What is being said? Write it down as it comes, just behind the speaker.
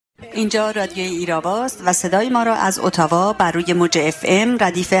اینجا رادیوی ایراوا است و صدای ما را از اتاوا بر روی موج FM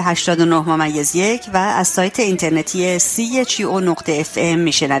ردیف 89.1 و از سایت اینترنتی CHUO.FM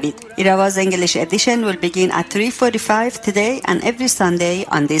میشنوید. Irava's English edition will begin at 3:45 today and every Sunday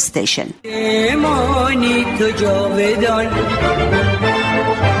on this station.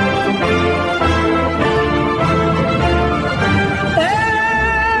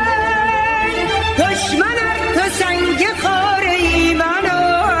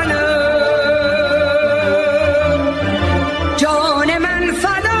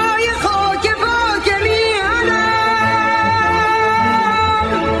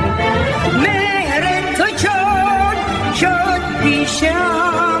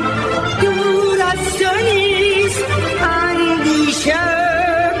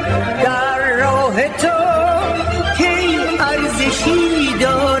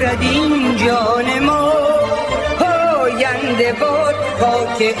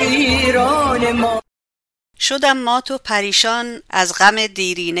 شدم مات و پریشان از غم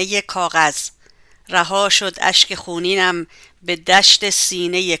دیرینه کاغذ، رها شد اشک خونینم به دشت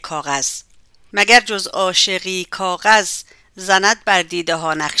سینه کاغذ. مگر جز عاشقی کاغذ زند بر دیده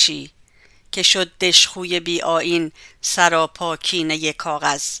ها نقشی، که شد دشخوی بی آیین سراپا کینه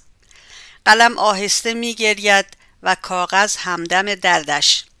کاغذ. قلم آهسته می گرید و کاغذ همدم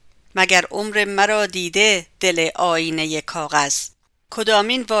دردش، مگر عمر مرا دیده دل آینه کاغذ.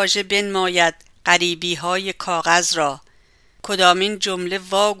 کدامین واژه بنماید غریبی های کاغذ را، کدامین جمله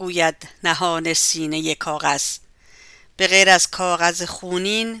واگوید نهان سینه کاغذ. به غیر از کاغذ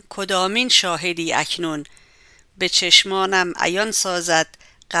خونین کدامین شاهدی اکنون، به چشمانم عیان سازد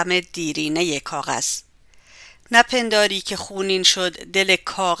غم دیرینه کاغذ. نپنداری که خونین شد دل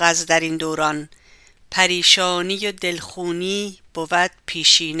کاغذ در این دوران، پریشانی و دلخونی بود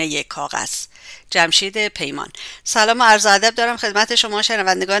پیشینه کاغذ. جمشید پیمان. سلام و عرض ادب دارم خدمت شما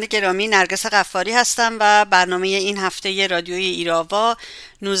شنوندگان گرامی. نرگس غفاری هستم و برنامه این هفته رادیوی ایراوا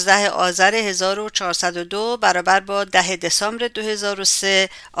 19 آذر 1402 برابر با 10 دسامبر 2003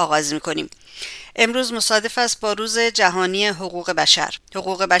 آغاز می‌کنیم. امروز مصادف است با روز جهانی حقوق بشر.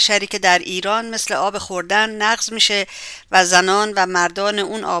 حقوق بشری که در ایران مثل آب خوردن نقض میشه و زنان و مردان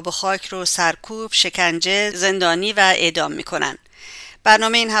اون آب و خاک رو سرکوب، شکنجه، زندانی و اعدام میکنن.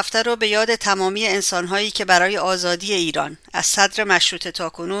 برنامه این هفته رو به یاد تمامی انسانهایی که برای آزادی ایران از صدر مشروطه تا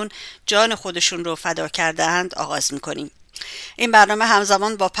کنون جان خودشون رو فدا کرده‌اند آغاز میکنیم. این برنامه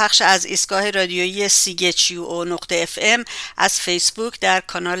همزمان با پخش از ایستگاه رادیویی CHUO.FM از فیسبوک در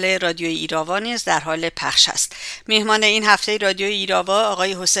کانال رادیوی ایراوا نیز در حال پخش است. میهمان این هفته رادیوی ایراوا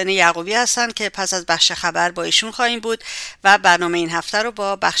آقای حسین یعقوبی هستند که پس از بخش خبر با ایشون خواهیم بود و برنامه این هفته رو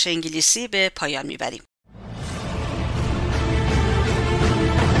با بخش انگلیسی به پایان میبریم.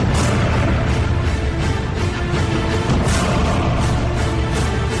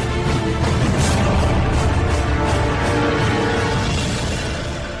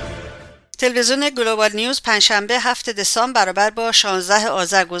 تلویزیون گلوبال نیوز پنجشنبه 7 دسامبر برابر با 16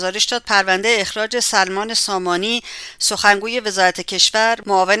 آذر گزارش داد پرونده اخراج سلمان سامانی سخنگوی وزارت کشور،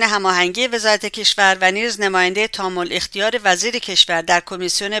 معاون هماهنگی وزارت کشور و نیز نماینده تام الاختیار وزیر کشور در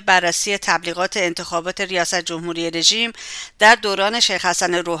کمیسیون بررسی تبلیغات انتخابات ریاست جمهوری رژیم در دوران شیخ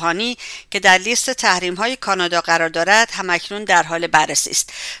حسن روحانی که در لیست تحریم‌های کانادا قرار دارد همکنون در حال بررسی است.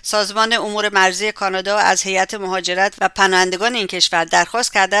 سازمان امور مرزی کانادا از هیئت مهاجرت و پناهندگان این کشور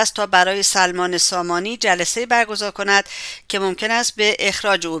درخواست کرده است تا برای سلمان سامانی جلسه برگزار کند که ممکن است به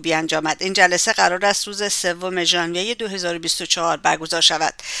اخراج او بیانجامد. این جلسه قرار است روز 3 ژانویه 2024 برگزار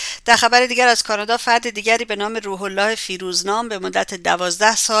شود. در خبر دیگر از کانادا، فرد دیگری به نام روح الله فیروزنام به مدت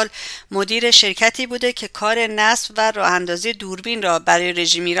 12 سال مدیر شرکتی بوده که کار نصب و راه اندازی دوربین را برای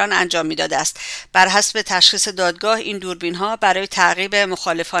رژیم ایران انجام میداده است. بر حسب تشخیص دادگاه این دوربین ها برای تعقیب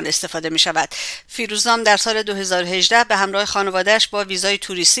مخالفان استفاده می شود. فیروزنام در سال 2018 به همراه خانواده‌اش با ویزای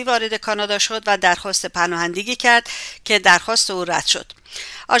توریستی وارد کانادا شد و درخواست پناهندگی کرد که درخواست او رد شد.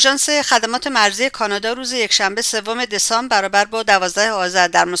 آژانس خدمات مرزی کانادا روز یکشنبه 3 دسامبر برابر با 12 آذر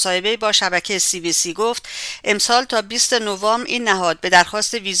در مصاحبه با شبکه CBC گفت امسال تا 20 نوامبر این نهاد به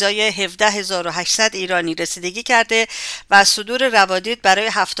درخواست ویزای 17800 ایرانی رسیدگی کرده و از صدور روادید برای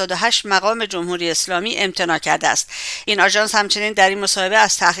 78 مقام جمهوری اسلامی امتناع کرده است. این آژانس همچنین در این مصاحبه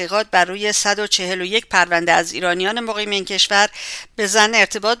از تحقیقات بر روی 141 پرونده از ایرانیان مقیم این کشور به ظن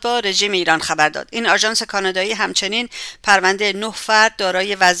ارتباط با رژیم ایران خبر داد. این آژانس کانادایی همچنین پرونده 9 فرد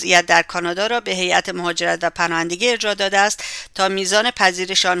دارای وضعیت در کانادا را به هیئت مهاجرت و پناهندگی ارجاع داده است تا میزان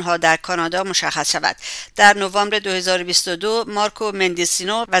پذیرش آنها در کانادا مشخص شود. در نوامبر 2022 مارکو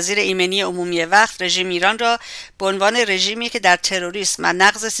مندیسینو وزیر ایمنی عمومی وقت رژیم ایران را به عنوان رژیمی که در تروریسم و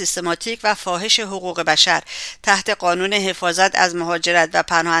نقض سیستماتیک و فاحش حقوق بشر تحت قانون حفاظت از مهاجرت و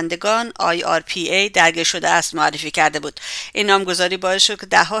پناهندگان IRPA درگیر شده است معرفی کرده بود. این نامگذاری باعث شد که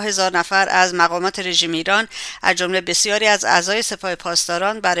ده‌ها هزار نفر از مقامات رژیم ایران از جمله بسیاری از اعضای سپاه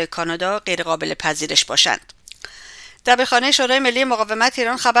پاسداران برای کانادا غیرقابل پذیرش باشند. دبیرخانه شورای ملی مقاومت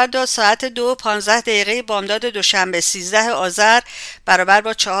ایران خبر داد ساعت 2:15 بامداد دوشنبه 13 آذر برابر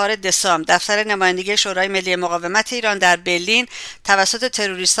با 4 دسامبر دفتر نمایندگی شورای ملی مقاومت ایران در برلین توسط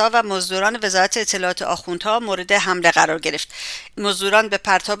تروریست‌ها و مزدوران وزارت اطلاعات آخوندها مورد حمله قرار گرفت. مزدوران به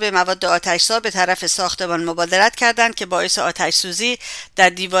پرتاب مواد آتش‌زا به طرف ساختمان مبادرت کردند که باعث آتش‌سوزی در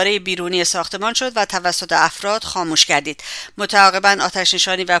دیواره بیرونی ساختمان شد و توسط افراد خاموش گردید. متعاقباً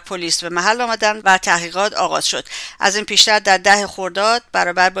آتش‌نشانی و پلیس به محل آمدند و تحقیقات آغاز شد. از این پیشتر در 10 خرداد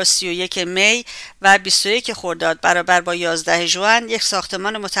برابر با 31 می و 21 خرداد برابر با 11 ژوئن یک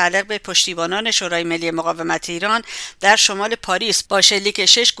ساختمان متعلق به پشتیبانان شورای ملی مقاومت ایران در شمال پاریس با شلیک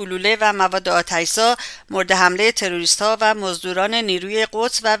 6 گلوله و مواد آتش‌زا مورد حمله تروریست‌ها و مزدوران نیروی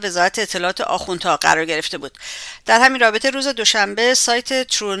قدس و وزارت اطلاعات آخوندها قرار گرفته بود. در همین رابطه روز دوشنبه سایت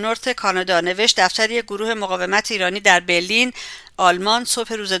ترو نورت کانادا نوشت دفتر یک گروه مقاومت ایرانی در برلین آلمان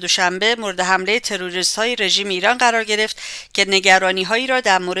صبح روز دوشنبه مورد حمله تروریست‌های رژیم ایران قرار گرفت که نگرانی‌هایی را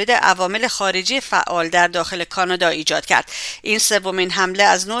در مورد عوامل خارجی فعال در داخل کانادا ایجاد کرد. این سومین حمله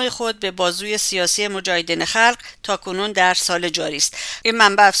از نوع خود به بازوی سیاسی مجاهدین خلق تاکنون در سال جاری است. این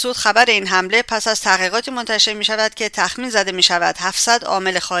منبع افزود خبر این حمله پس از تحقیقاتی منتشر می‌شود که تخمین زده می‌شود 700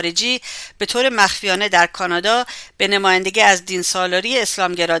 عامل خارجی به طور مخفیانه در کانادا به نمایندگی از دینسالاری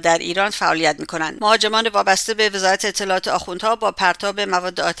اسلامگرا در ایران فعالیت می‌کنند. مهاجمان وابسته به وزارت اطلاعات آخوندها با پرتاب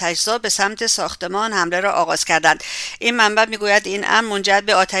مواد آتش‌زا به سمت ساختمان حمله را آغاز کردند. این منبع میگوید این امر منجر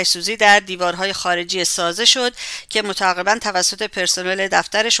به آتش‌سوزی در دیوارهای خارجی سازه شد که متعاقباً توسط پرسنل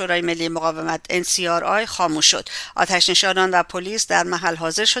دفتر شورای ملی مقاومت NCRI خاموش شد. آتش‌نشانان و پلیس در محل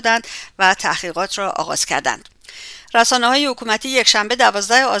حاضر شدند و تحقیقات را آغاز کردند. رسانه‌های حکومتی یکشنبه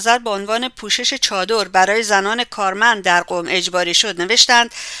 12 آذر با عنوان پوشش چادر برای زنان کارمند در قم اجباری شد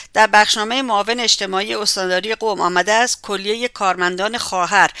نوشتند در بخشنامه معاون اجتماعی استانداری قم آمده است کلیه کارمندان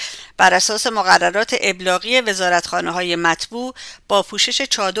خواهر بر اساس مقررات ابلاغی وزارتخانه‌های مطبوع با پوشش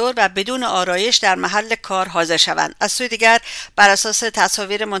چادر و بدون آرایش در محل کار حاضر شوند. از سوی دیگر بر اساس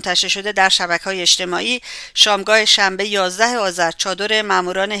تصاویر منتشر شده در شبکه‌های اجتماعی شامگاه شنبه 11 آذر چادر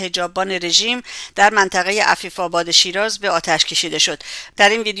ماموران حجاببان رژیم در منطقه عفیف‌آباد شیراز به آتش کشیده شد. در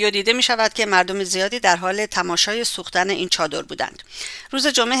این ویدیو دیده می شود که مردم زیادی در حال تماشای سوختن این چادر بودند. روز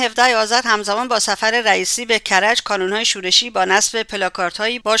جمعه 17 آذر همزمان با سفر رئیسی به کرج کانون‌های شورشی با نصب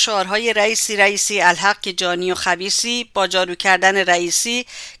پلاکاردهایی با شعارهای رئیسی الحق جانی و خبیثی، با جارو کردن رئیسی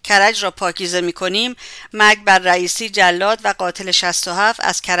کرج را پاکیزه می‌کنیم، مرگ بر رئیسی جلاد و قاتل 67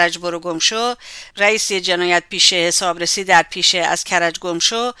 از کرج برو گم شو، رئیسی جنایت پیشه حسابرسی در پیشه از کرج گم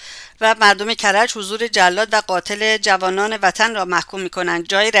شو و مردم کرج حضور جلاد و قاتل جوانان وطن را محکوم می‌کنند.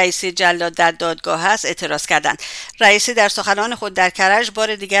 جای رئیسی جلاد در دادگاه است اعتراض کردند. رئیسی در سخنان خود در کرج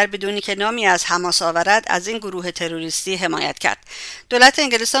بار دیگر بدونی که نامی از حماس آورد از این گروه تروریستی حمایت کرد. دولت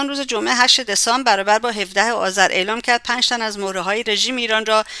انگلستان روز جمعه 8 دسامبر برابر با 17 آذر اعلام کرد 5 تن از مهره‌های رژیم ایران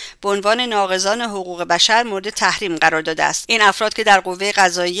را به عنوان ناقضان حقوق بشر مورد تحریم قرار داده است. این افراد که در قوه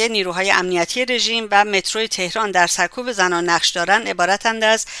قضاییه، نیروهای امنیتی رژیم و مترو تهران در سرکوب زنان نقش دارند عبارتند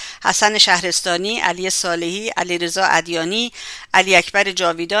از حسن شهرستانی، علی صالحی، علیرضا ادیانی، علی اکبر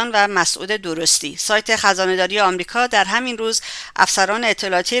جاویدان و مسعود درستی. سایت خزانه‌داری آمریکا در همین روز افسران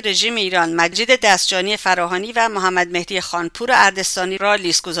اطلاعاتی رژیم ایران مجید دستجانی فراهانی و محمد مهدی خانپور اردستانی را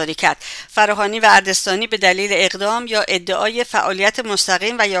لیست‌گذاری کرد. فراهانی و اردستانی به دلیل اقدام یا ادعای فعالیت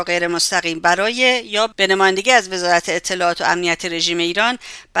مستقیم و یا غیر مستقیم برای یا به نمایندگی از وزارت اطلاعات و امنیت رژیم ایران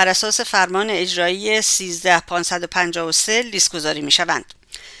بر اساس فرمان اجرایی 13553 لیست‌گذاری می‌شوند.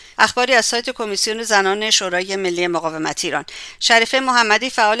 اخباری از سایت کمیسیون زنان شورای ملی مقاومت ایران. شریفه محمدی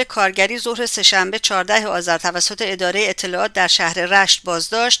فعال کارگری ظهر سه‌شنبه 14 آذر توسط اداره اطلاعات در شهر رشت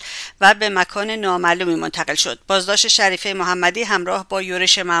بازداشت و به مکان نامعلومی منتقل شد. بازداشت شریفه محمدی همراه با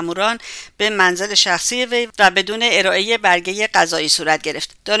یورش ماموران به منزل شخصی وی و بدون ارائه برگه قضایی صورت گرفت.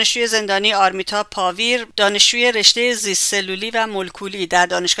 دانشجوی زندانی آرمیتا پاویر، دانشجوی رشته زیست سلولی و مولکولی در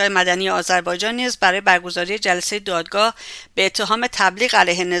دانشگاه مدنی آذربایجان نیز برای برگزاری جلسه دادگاه به اتهام تبلیغ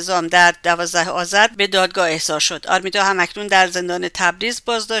علیه نظام اعتصام در 12 آذر به دادگاه احضار شد. آرمیتا همکنون در زندان تبریز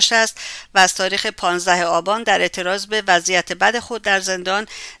بازداشت است و از تاریخ 15 آبان در اعتراض به وضعیت بد خود در زندان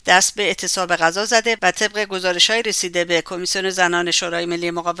دست به اعتصاب غذا زده و طبق گزارش‌های رسیده به کمیسیون زنان شورای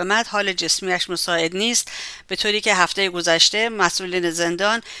ملی مقاومت حال جسمیش مساعد نیست، به طوری که هفته گذشته مسئولین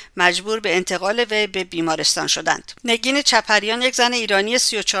زندان مجبور به انتقال وی به بیمارستان شدند. نگین چپریان، یک زن ایرانی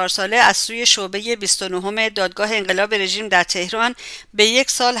 34 ساله، از سوی شعبه 29 دادگاه انقلاب رژیم در تهران به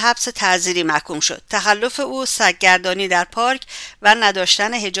 1 سال حبس تعزیری محکوم شد. تخلف او سگ‌گردانی در پارک و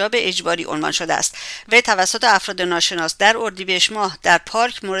نداشتن حجاب اجباری عنوان شده است. وی توسط افراد ناشناس در اردیبهشت ماه در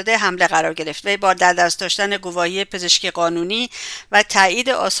پارک مورد حمله قرار گرفت. وی با در دست داشتن گواهی پزشکی قانونی و تایید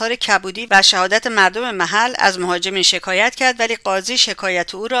آثار کبودی و شهادت مردم محل از مهاجمین شکایت کرد، ولی قاضی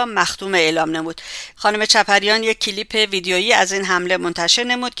شکایت او را مختوم اعلام نمود. خانم چپریان یک کلیپ ویدیویی از این حمله منتشر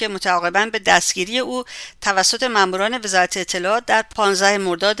نمود که متعاقباً به دستگیری او توسط ماموران وزارت اطلاعات در 15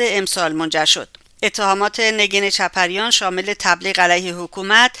 مرداد امسال منجر شد. اتهامات نگین چپریان شامل تبلیغ علیه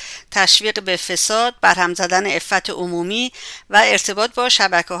حکومت، تشویق به فساد، برهم زدن عفت عمومی و ارتباط با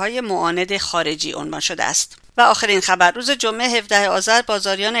شبکه‌های معاند خارجی عنوان شده است. و آخرین خبر، روز جمعه 17 آذر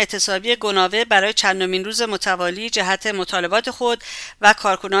بازاریان اعتصابی گناوه برای چندمین روز متوالی جهت مطالبات خود و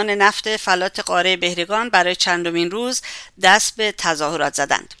کارکنان نفت فلات قاره بهرگان برای چندمین روز دست به تظاهرات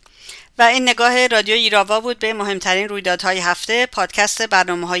زدند. و این نگاه رادیو ایراوا بود به مهمترین رویدادهای هفته. پادکست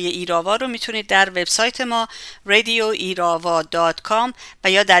برنامه‌های ایراوا رو میتونید در وبسایت ما radioirava.com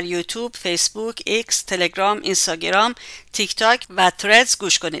و یا در یوتیوب، فیسبوک، ایکس، تلگرام، اینستاگرام، تیک تاک و تردز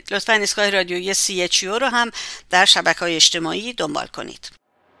گوش کنید. لطفاً ایستگاه رادیویی CHO رو هم در شبکه‌های اجتماعی دنبال کنید.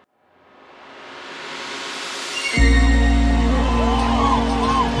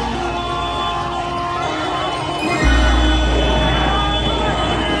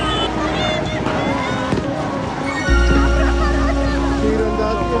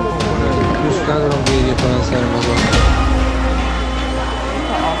 ندارم گریه کنن سر مزار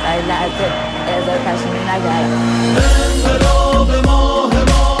تا آخرین لحظه اعزار پشیمونی نگردم. انقلاب ماه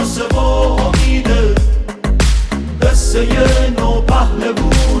ماسه و امیده، قصه نو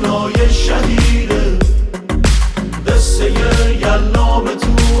پهلوونای شهیده، قصه یلام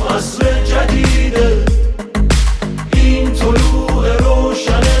تو عصر جدیده، این طلوع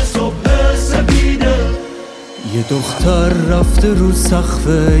روشن صبح سپیده. یه دختر رفته رو سقف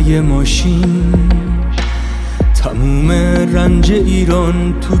یه ماشین، تموم رنج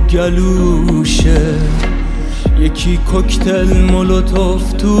ایران تو گلوشه، یکی کوکتل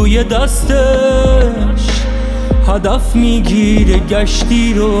مولوتوف توی دستش، هدف میگیره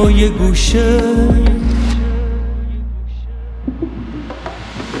گشتی رو یه گوشه.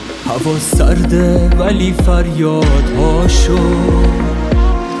 هوا سرده ولی فریادهاشو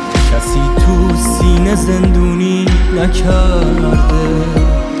کسی تو سینه زندونی نکرده.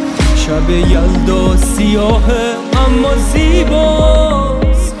 شب یلدا سیاهه اما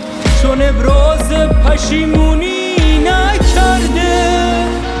زیباست، چون ابراز پشیمونی نکرده.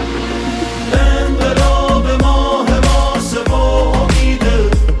 انقلاب ماه ماسه و امیده،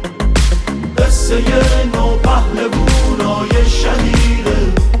 قصه نو پهلوونای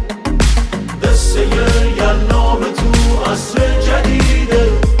شهیده، قصه یلام تو عصر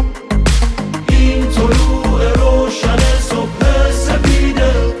جدیده، این طلوع روشن صبح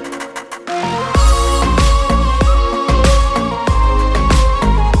سپیده.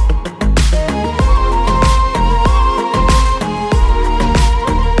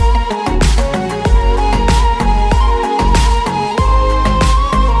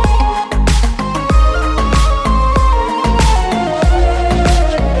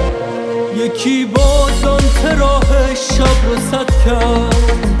 یکی بازان راه شب رو صد کرد،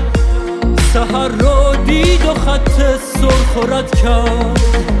 سحر رو دید و خط سرخ و رد کرد،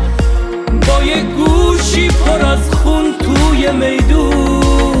 با یه گوشی پر از خون توی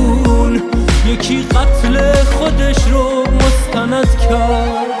میدون، یکی قتل خودش رو مستند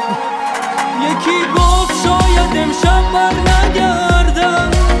کرد. یکی گفت شاید امشب بر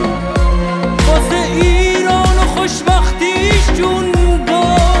نگردم، واسه ایران و خوشبختیش جون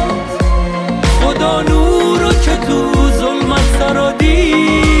داد. خدا نورو که تو ظلمت سرا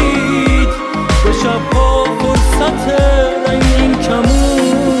دید، به شبها فرصت رنگین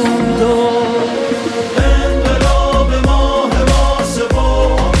کمون داد. انقلاب ماه ماسه و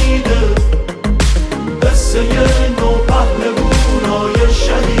امیده، قصه نو پهلوونای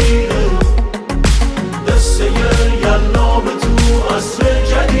شهیده، قصه یلام تو عصر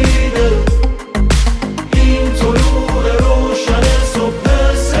جدیده، این طلوع روشن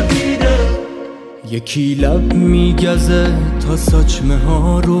صبح سپیده. یکی لب میگزه تا ساچمه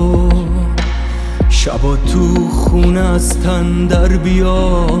ها رو، شبا تو خونه از تن در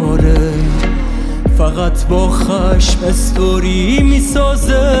بیاره، فقط با خشم استوری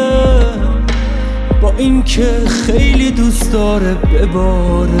میسازه، با اینکه خیلی دوست داره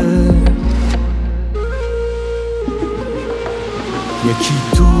بباره. یکی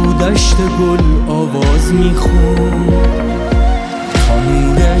تو دشت گل آواز میخون، تا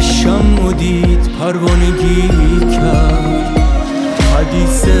نور شمع و دید پروانگی کرد،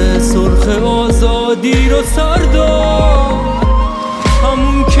 حدیث سرخ آزادی رو سرداد،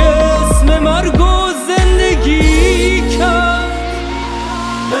 همون که اسم مرگ و زندگی کرد.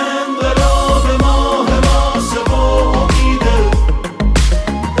 انقلاب ماه ماسه و امیده،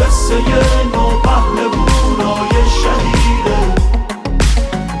 قصه نو پهلوونای شهیده،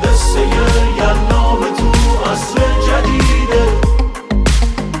 قصه یلنام تو عصر جدیده،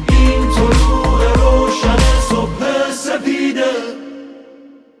 این طلوع روشن صبح سپیده.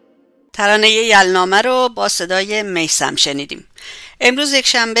 ترانه یلنامه رو با صدای میثم شنیدیم. امروز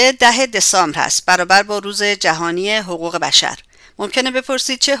یکشنبه 10 دسامبر هست، برابر با روز جهانی حقوق بشر. ممکنه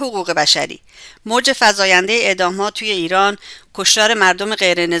بپرسید چه حقوق بشری؟ موج فزاینده اعدام‌ها توی ایران، کشتار مردم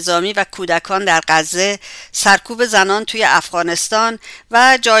غیر نظامی و کودکان در غزه، سرکوب زنان توی افغانستان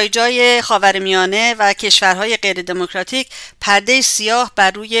و جای جای خاورمیانه و کشورهای غیر دموکراتیک پرده سیاه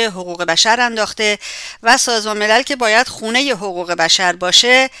بر روی حقوق بشر انداخته و سازمان ملل که باید خونه حقوق بشر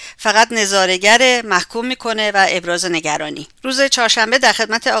باشه فقط نظاره‌گر محکوم میکنه و ابراز نگرانی. روز چهارشنبه در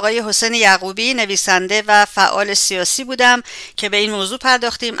خدمت آقای حسین یعقوبی نویسنده و فعال سیاسی بودم که به این موضوع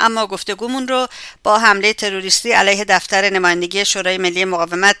پرداختیم، اما گفتگومون رو با حمله تروریستی علیه دفتر نمایندگی شورای ملی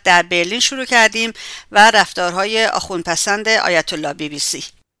مقاومت در برلین شروع کردیم و رفتارهای آخوندپسند آیت الله BBC.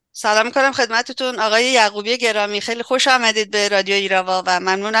 سلام میکنم خدمتتون آقای یعقوبی گرامی، خیلی خوش آمدید به رادیو ایراوا و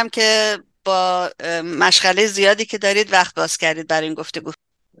ممنونم که با مشغله زیادی که دارید وقت باز کردید برای این گفتگو.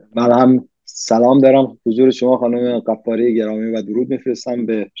 من هم سلام دارم حضور شما خانم قفاری گرامی و درود میفرستم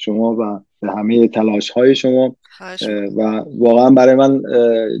به شما و به همه تلاش‌های شما و واقعا برای من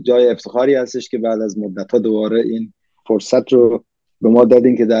جای افتخاری هستش که بعد از مدت‌ها دوباره این فرصت رو به ما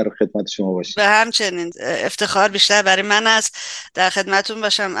دادین که در خدمت شما باشیم. به همچنین افتخار بیشتر برای من است در خدمتون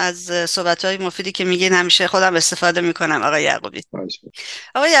باشم. از صحبت‌های مفیدی که میگین همیشه خودم استفاده میکنم آقای یعقوبی.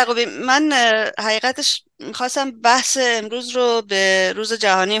 آقای یعقوبی، من حقیقتش میخواستم بحث امروز رو به روز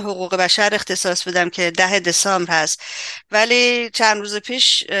جهانی حقوق بشر اختصاص بدم که 10 دسامبر هست، ولی چند روز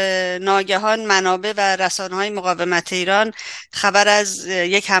پیش ناگهان منابع و رسانه‌های مقاومت ایران خبر از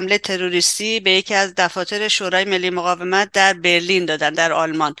یک حمله تروریستی به یکی از دفاتر شورای ملی مقاومت در برلین دادن، در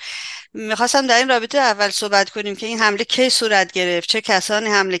آلمان. میخواستم در این رابطه اول صحبت کنیم که این حمله کی صورت گرفت، چه کسانی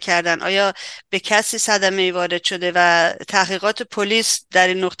حمله کردن، آیا به کسی صدمه‌ای وارد شده و تحقیقات پلیس در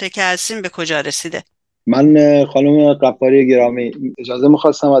این نقطه که هستیم به کجا رسیده؟ من خانم قفاری گرامی اجازه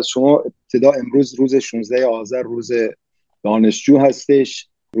میخواستم از شما ابتدا، امروز روز 16 آذر روز دانشجو هستش،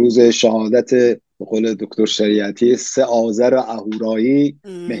 روز شهادت به قول دکتر شریعتی 3 آذر اهورایی،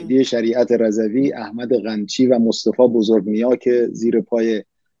 مهدی شریعت رضوی، احمد قنچی و مصطفی بزرگنیا که زیر پای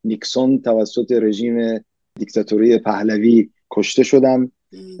نیکسون توسط رژیم دیکتاتوری پهلوی کشته شدن.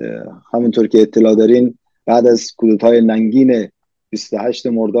 همونطور که اطلاع دارین بعد از کودتای ننگین 28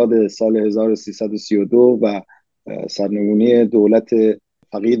 مرداد سال 1332 و سرنگونی دولت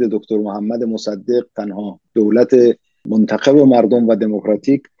فقید دکتر محمد مصدق، تنها دولت منتخب مردم و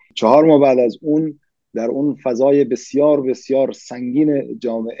دموکراتیک، 4 ماه بعد از اون در اون فضای بسیار بسیار سنگین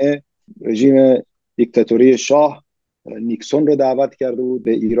جامعه، رژیم دیکتاتوری شاه نیکسون رو دعوت کرده بود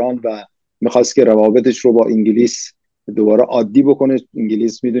به ایران و میخواست که روابطش رو با انگلیس دوباره عادی بکنه.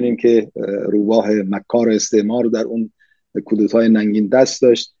 انگلیس میدونیم که روباه مکار استعمار در اون کودتای ننگین دست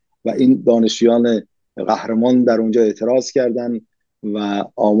داشت و این دانشجویان قهرمان در اونجا اعتراض کردن و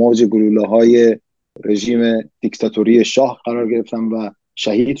آماج گلوله‌های رژیم دیکتاتوری شاه قرار گرفتن و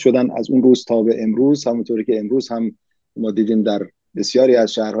شهید شدن. از اون روز تا به امروز، همونطوری که امروز هم ما دیدیم در بسیاری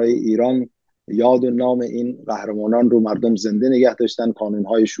از شهرهای ایران یاد و نام این قهرمانان رو مردم زنده نگه داشتن.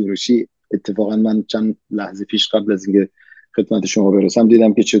 کانون‌های شورشی، اتفاقا من چند لحظه پیش قبل از اینکه خدمت شما برسم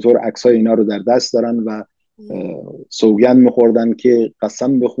دیدم که چطور عکسای اینا رو در دست دارن و سوگند می‌خوردن که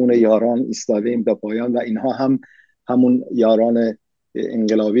قسم به خون یاران ایستادیم تا پایان، و اینها همون یاران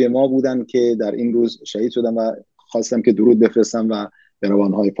انقلابی ما بودن که در این روز شهید شدن و خواستم که درود بفرستم و به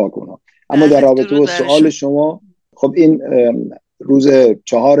روانهای پاک اونها. اما در رابطه با سوال شما، خب این روز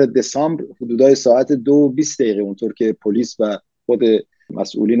 4 دسامبر حدودای ساعت 2:20 اونطور که پلیس و خود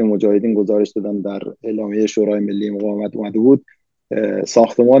مسئولین مجاهدین گزارش دادن در اعلامیه شورای ملی مقاومت اومده بود،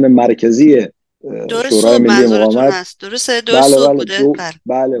 ساختمان مرکزی شورای ملی مقاومت، درسته 2 صبح بوده.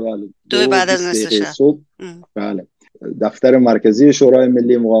 بله 2 بعد از نصف شب. بله دفتر مرکزی شورای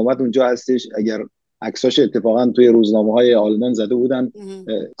ملی مقاومت اونجا هستش. اگر عکساش اتفاقا توی روزنامه‌های آلمان زده بودن،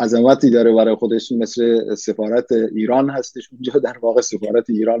 عظمتی داره برای خودش، مثل سفارت ایران هستش اونجا، در واقع سفارت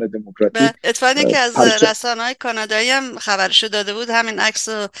ایران دموکراتیک. اتفاقی که از رسانه‌های کانادایی هم خبرشو داده بود همین عکس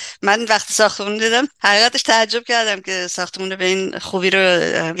رو من وقتی ساختمون دیدم حقیقتش تعجب کردم که ساختمون به این خوبی رو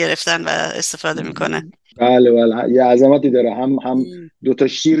گرفتن و استفاده میکنه. بله بله، یه عظمتی داره. هم دو تا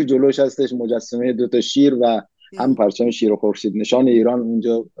شیر جلوش هستش، مجسمه دو تا شیر، و هم پرچم شیر و خورشید نشان ایران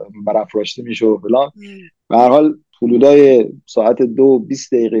اونجا برافراشته میشه و فلان. به هر حال حدودای ساعت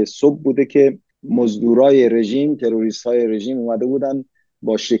 2:20 صبح بوده که مزدورای رژیم، تروریست‌های رژیم اومده بودن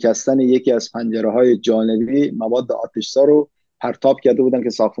با شکستن یکی از پنجره‌های جانبی مواد آتش‌زا رو پرتاب کرده بودن که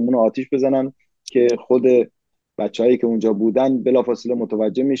ساختمون رو آتش بزنن، که خود بچه‌هایی که اونجا بودن بلافاصله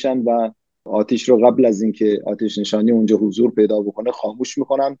متوجه میشن و آتش رو قبل از اینکه آتش نشانی اونجا حضور پیدا بکنه خاموش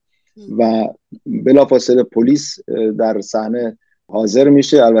میکنن و بلافاصله پلیس در صحنه حاضر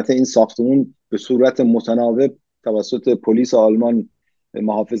میشه. البته این ساختمون به صورت متناوب توسط پلیس آلمان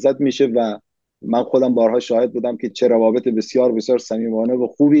محافظت میشه و من خودم بارها شاهد بودم که چه روابط بسیار بسیار صمیمانه و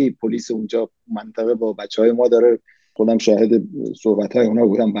خوبی پلیس اونجا منطقه با بچهای ما داره. خودم شاهد صحبت‌های اونا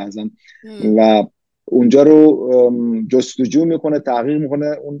بودم بعضا. و اونجا رو جستجو میکنه، تحقیق میکنه.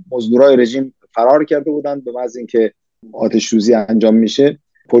 اون مزدورای رژیم فرار کرده بودن به محض اینکه آتش سوزی انجام میشه.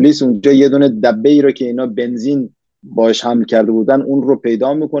 پلیس اونجا یه دونه دبه ای رو که اینا بنزین باش حمل کرده بودن اون رو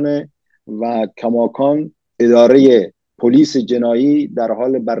پیدا میکنه و کماکان اداره پلیس جنایی در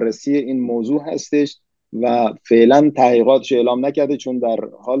حال بررسی این موضوع هستش و فعلا تحقیقاتش اعلام نکرده چون در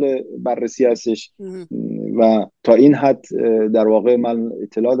حال بررسی هستش. و تا این حد در واقع من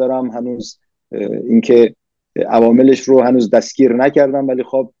اطلاع دارم. هنوز اینکه عواملش رو هنوز دستگیر نکردم، ولی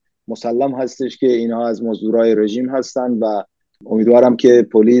خب مسلم هستش که اینها از مزدورای رژیم هستن و امیدوارم که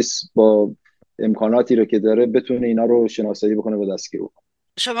پلیس با امکاناتی رو که داره بتونه اینا رو شناسایی بکنه و دستگیر بکنه.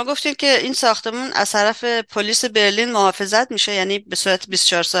 شما گفتین که این ساختمون از طرف پلیس برلین محافظت میشه، یعنی به صورت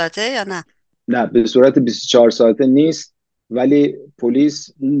 24 ساعته یا نه؟ نه، به صورت 24 ساعته نیست، ولی پلیس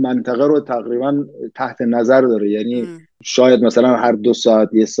این منطقه رو تقریبا تحت نظر داره. یعنی شاید مثلا هر 2 ساعت،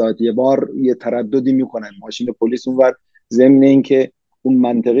 1 ساعت یه بار یه ترددی میکنن ماشین پلیس اونور، ضمن اینکه اون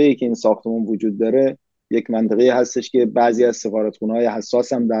منطقه‌ای که این ساختمان وجود داره یک منطقه هستش که بعضی از سفارتخونه‌های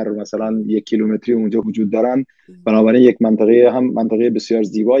حساس هم در مثلا 1 کیلومتری اونجا وجود دارن. بنابراین یک منطقه هم منطقه بسیار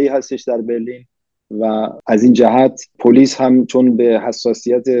زیبایی هستش در برلین و از این جهت پلیس هم چون به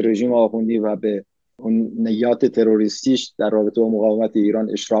حساسیت رژیم آخوندی و به اون نیات تروریستیش در رابطه با مقاومت ایران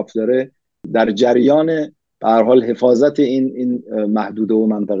اشراف داره، در جریان به هر حال حفاظت این محدوده و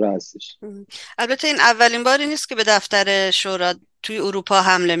منطقه هستش. البته این اولین باری نیست که به دفتر شورا توی اروپا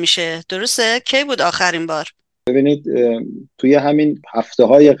حمله میشه، درسته؟ کی بود آخرین بار؟ ببینید توی همین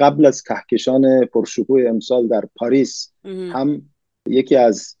هفته‌های قبل از کهکشان پرشکوه امسال در پاریس هم یکی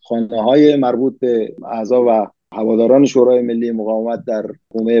از خانه‌های مربوط به اعضا و هواداران شورای ملی مقاومت در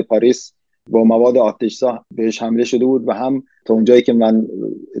حومه پاریس با مواد آتش‌زا بهش حمله شده بود و هم تا اونجایی که من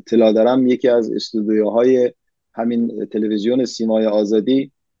اطلاع دارم یکی از استودیوهای همین تلویزیون سیمای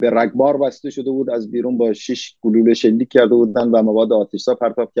آزادی به رگبار بسته شده بود، از بیرون با 6 گلوله شلیک کرده بودن و مواد آتش‌زا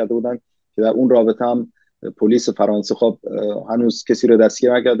پرتاب کرده بودن که در اون رابطه هم پلیس فرانسه خب هنوز کسی رو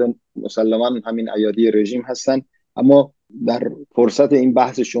دستگیر نکرده، مسلماً همین ایادی رژیم هستن. اما در فرصت این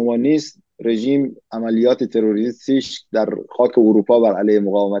بحث شما نیست. رژیم عملیات تروریستیش در خاک اروپا بر علیه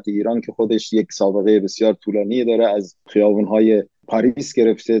مقاومت ایران که خودش یک سابقه بسیار طولانی داره، از خیابان‌های پاریس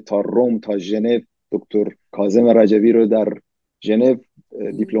گرفته تا روم تا ژنو. دکتر کاظم رجبی رو در ژنو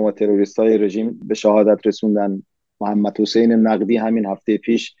دیپلمات تروریست‌های رژیم به شهادت رسوندن. محمد حسین نقدی همین هفته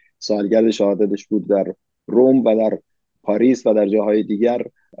پیش سالگرد شهادتش بود در روم و در پاریس و در جاهای دیگر.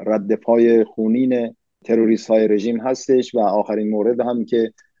 رد پای خونین تروریست‌های رژیم هستش و آخرین مورد هم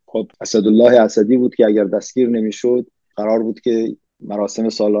که خب اسدالله اسدی بود که اگر دستگیر نمیشد قرار بود که مراسم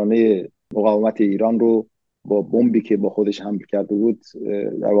سالانه مقاومت ایران رو با بمبی که با خودش حمل کرده بود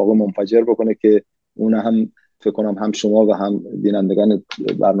در واقع منفجر بکنه، که اون هم فکر کنم هم شما و هم بینندگان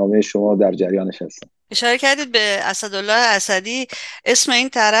برنامه شما در جریانش هستن. اشاره کردید به اسدالله اسدی. اسم این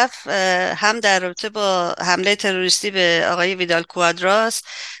طرف هم در رابطه با حمله تروریستی به آقای ویدال کوادراس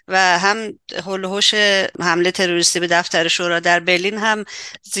و هم هول و هوش حمله تروریستی به دفتر شورا در برلین هم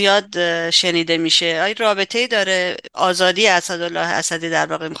زیاد شنیده میشه. آیا رابطه‌ای داره آزادی اسدالله اسدی در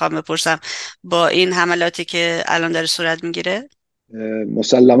واقع میخوام بپرسم با این حملاتی که الان داره صورت میگیره؟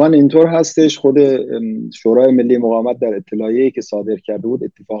 مسلماً اینطور هستش. خود شورای ملی مقاومت در اطلاعیه‌ای که صادر کرده بود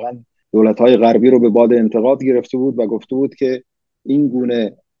اتفاقاً دولت‌های غربی رو به باد انتقاد گرفته بود و گفته بود که این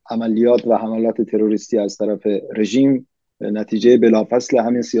گونه عملیات و حملات تروریستی از طرف رژیم نتیجه بلافاصله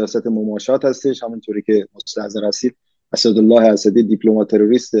همین سیاست مماشات هستش، همونطوری که مستحضر هستید اسدالله اسدی دیپلمات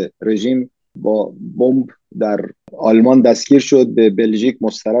تروریست رژیم با بمب در آلمان دستگیر شد، به بلژیک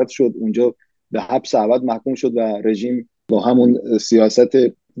مسترد شد، اونجا به حبس ابد محکوم شد و رژیم با همون سیاست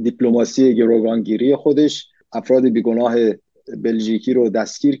دیپلماسی گروگانگیری خودش افراد بیگناه بلژیکی رو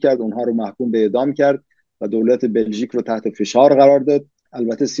دستگیر کرد، اونها رو محکوم به اعدام کرد و دولت بلژیک رو تحت فشار قرار داد.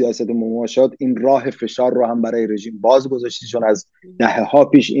 البته سیاست مماشات این راه فشار رو هم برای رژیم باز گذاشت، چون از دهه‌ها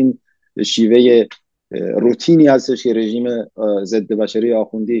پیش این شیوه روتینی هستش که رژیم ضد بشری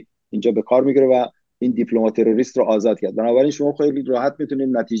آخوندی اینجا به کار میگیره و این دیپلمات تروریست رو آزاد کرد. بنابراین شما خیلی راحت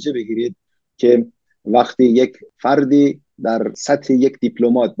میتونید نتیجه بگیرید که وقتی یک فردی در سطح یک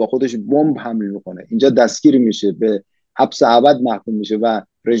دیپلمات با خودش بمب حمل میکنه، اینجا دستگیر میشه، به حبس ابد محکوم میشه و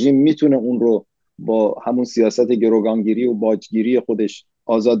رژیم میتونه اون رو با همون سیاست گروگانگیری و باجگیری خودش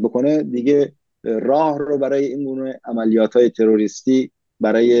آزاد بکنه، دیگه راه رو برای این گونه عملیات‌های تروریستی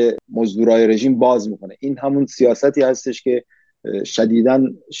برای مزدورای رژیم باز میکنه. این همون سیاستی هستش که شدیداً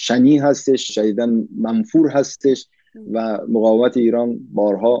شنی هستش، شدیداً منفور هستش و مقاومت ایران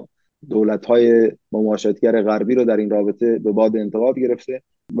بارها دولت‌های مماشاتگر غربی رو در این رابطه به باد انتقاد گرفته.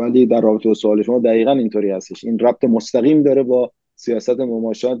 ولی در رابطه با سوال شما دقیقاً اینطوری هستش، این ربط مستقیم داره با سیاست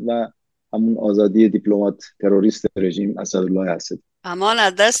مماشات و همون آزادی دیپلمات تروریست رژیم اسدالله اسدی. امان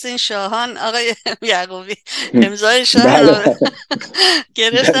از دست این شاهان آقای یعقوبی، امضای شاه بله.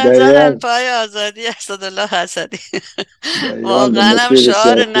 گرفتن زدن دقیقاً. پای آزادی اسدالله اسدی. دقیقاً به واقعا هم نکته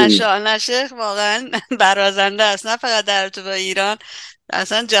بسیار شعار خوبی. نشیخ واقعا برازنده است، نه فقط در تو با ایران،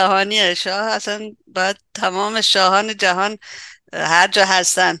 اصلا جهانیه. شاه اصلا باید تمام شاهان جهان هر جا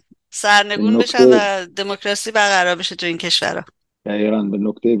هستن به سرنگون بشن نکته و دموکراسی برقرار بشه تو این کشورها. دقیقاً به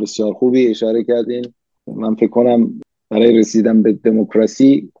نکته بسیار خوبی اشاره کردین. من فکر کنم برای رسیدن به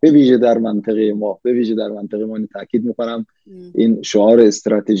دموکراسی به ویژه در منطقه ما، به ویژه در منطقه ما، تاکید میکنم این شعار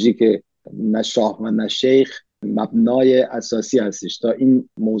استراتژیک نه شاه و نه شیخ مبنای اساسی هستش تا این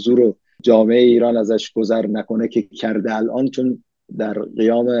موضوع رو جامعه ایران ازش گذر نکنه که کرده الان، چون در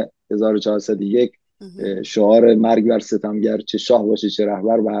قیام 1401 شعار مرگ بر ستمگر، چه شاه باشه چه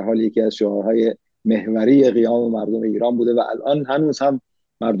رهبر، به هر حال یکی از شعارهای محوری قیام مردم ایران بوده و الان هنوز هم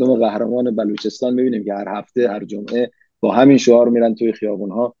مردم قهرمان بلوچستان میبینیم که هر هفته هر جمعه با همین شعار میرن توی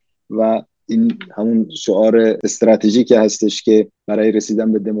خیابونها و این همون شعار استراتژیکی هستش که برای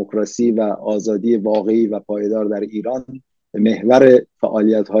رسیدن به دموکراسی و آزادی واقعی و پایدار در ایران محور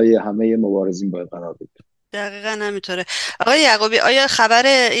فعالیت‌های همه مبارزین باید قرار بگیره. دقیقا همینطوره. آقای یعقوبی، آیا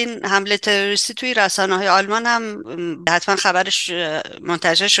خبر این حمله تروریستی توی رسانه‌های آلمان هم حتما خبرش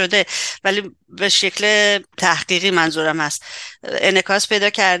منتشر شده ولی به شکل تحقیقی منظورم هست انعکاس پیدا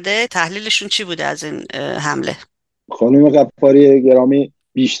کرده؟ تحلیلشون چی بوده از این حمله؟ خانم غفاری گرامی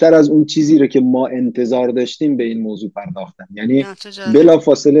بیشتر از اون چیزی رو که ما انتظار داشتیم به این موضوع پرداختن. یعنی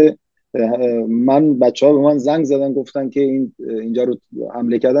بلافاصله من بچه‌ها به من زنگ زدن گفتن که اینجا رو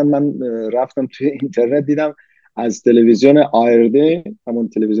حمله کردن. من رفتم توی اینترنت دیدم از تلویزیون آرد، همون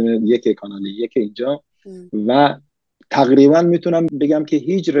تلویزیون یک کانال یک اینجا، و تقریبا میتونم بگم که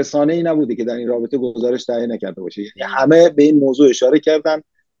هیچ رسانه‌ای نبوده که در این رابطه گزارش تهیه نکرده باشه. یعنی همه به این موضوع اشاره کردن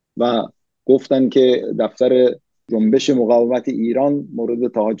و گفتن که دفتر جنبش مقاومت ایران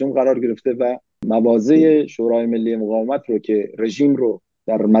مورد تهاجم قرار گرفته و مواضع شورای ملی مقاومت رو که رژیم رو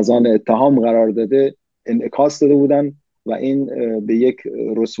در مزان اتهام قرار داده انعکاس داده بودن و این به یک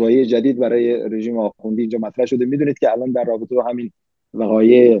رسوایی جدید برای رژیم آخوندی اینجا مطرح شده. میدونید که الان در رابطه با همین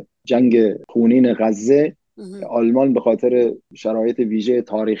وقایع جنگ خونین غزه، آلمان به خاطر شرایط ویژه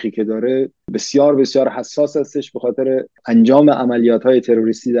تاریخی که داره بسیار بسیار حساس هستش به خاطر انجام عملیات‌های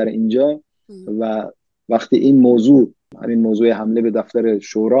تروریستی در اینجا و وقتی این موضوع حمله به دفتر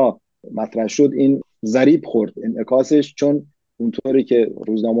شورا مطرح شد، این ضریب خورد انعکاسش، چون اونطوری که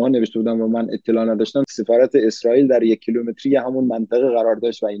روزنامه‌ها نوشته بودن و من اطلاع نداشتم سفارت اسرائیل در 1 کیلومتری همون منطقه قرار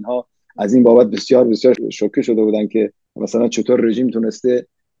داشت و اینها از این بابت بسیار بسیار شوکه شده بودن که مثلا چطور رژیم تونسته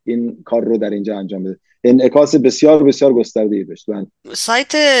این کار رو در اینجا انجام بده. انعکاس بسیار بسیار گسترده‌ای داشت.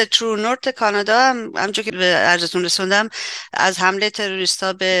 سایت ترو نورت کانادا هم همونجور که به عرضتون رسوندم از حمله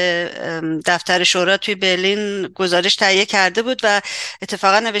تروریستا به دفتر شورا توی برلین گزارش تهیه کرده بود و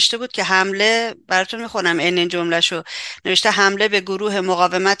اتفاقا نوشته بود که حمله، براتون میخونم این جمله‌شو، نوشته حمله به گروه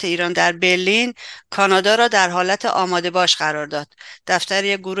مقاومت ایران در برلین کانادا را در حالت آماده باش قرار داد. دفتر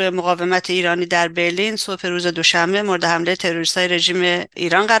یک گروه مقاومت ایرانی در برلین صبح روز دوشنبه مورد حمله تروریستای رژیم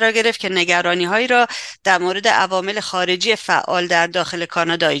ایران قرار گرفت که نگرانی‌هایی را در مورد عوامل خارجی فعال در داخل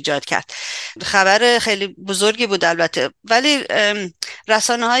کانادا ایجاد کرد. خبر خیلی بزرگی بود البته، ولی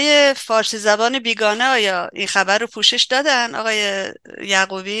رسانه‌های فارسی زبان بیگانه آیا این خبر رو پوشش دادن آقای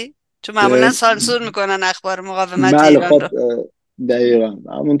یعقوبی؟ چون معمولا سانسور میکنن اخبار مقاومت ایران رو. دقیقا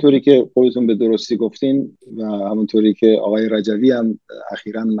همونطوری که خودتون به درستی گفتین و همونطوری که آقای رجوی هم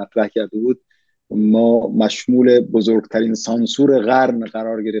اخیراً مطرح کرده بود، ما مشمول بزرگترین سانسور قرن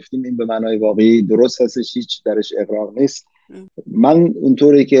قرار گرفتیم. این به معنای واقعی درست هستش، هیچ درش اقرار نیست. من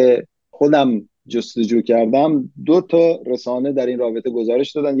اونطوری که خودم جستجو کردم 2 رسانه در این رابطه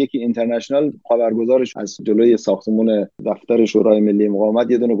گزارش دادن. یکی اینترنشنال، خبرگزارش از جلوی ساختمان دفتر شورای ملی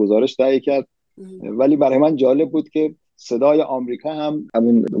مقاومت یه دونه گزارش تهیه کرد، ولی برای من جالب بود که صدای آمریکا هم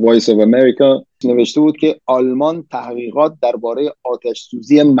همون وایس آف امریکا نوشته بود که آلمان تحقیقات درباره آتش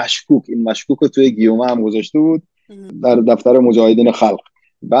سوزی مشکوک، این مشکوک رو توی گیومه هم گذاشته بود در دفتر مجاهدین خلق.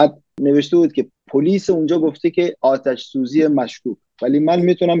 بعد نوشته بود که پلیس اونجا گفته که آتش سوزی مشکوک، ولی من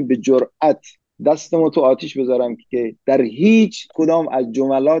میتونم به جرئت دستمو تو آتیش بذارم که در هیچ کدام از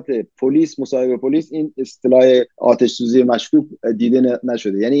جملات پلیس، مصاحبه پلیس، این اصطلاح آتش سوزی مشکوک دیده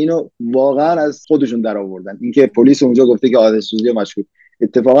نشده. یعنی اینو واقعا از خودشون در آوردن، اینکه پلیس اونجا گفته که آتش سوزی مشکوک.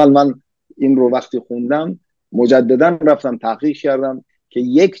 اتفاقا من این رو وقتی خوندم مجددا رفتم تحقیق کردم که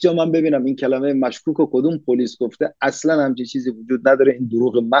یک جا من ببینم این کلمه مشکوک و کدوم پلیس گفته. اصلا همچین چیزی وجود نداره، این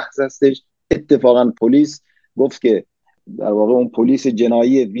دروغ محض هستش. اتفاقا پلیس گفت که در واقع اون پلیس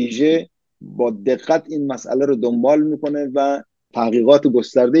جنایی ویژه با دقت این مسئله رو دنبال میکنه و تحقیقات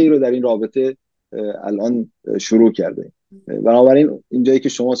گسترده ای رو در این رابطه الان شروع کرده. بنابراین اینجایی که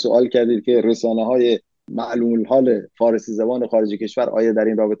شما سوال کردید که رسانه های معلوم الحال فارسی زبان خارج کشور آیا در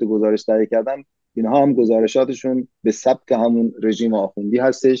این رابطه گزارش تهیه کردن، اینها هم گزارشاتشون به سبک همون رژیم آخوندی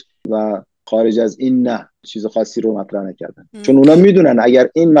هستش و خارج از این نه، چیز خاصی رو مطرح نکردن. چون اونا میدونن اگر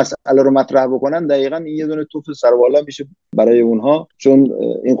این مسئله رو مطرح بکنن دقیقاً این یه دونه توف سربالا میشه برای اونها، چون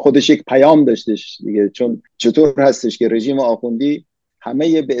این خودش یک پیام داشتش دیگه. چون چطور هستش که رژیم آخوندی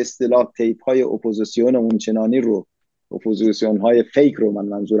همه به اصطلاح تیپ های اپوزیسیون اونچنانی رو، اپوزیسیون های فیک رو من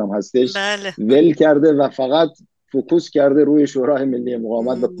منظورم هستش، ول کرده و فقط فوکوس کرده روی شورای ملی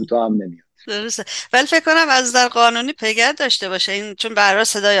مقاومت و کوتاه هم نمیاد. درسته، ولی فکر کنم از نظر قانونی پیگرد داشته باشه این، چون برای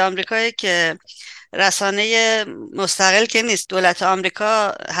صدای آمریکایی که رسانه مستقل که نیست، دولت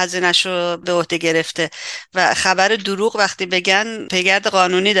آمریکا هزینه‌شو به عهده گرفته و خبر دروغ وقتی بگن پیگرد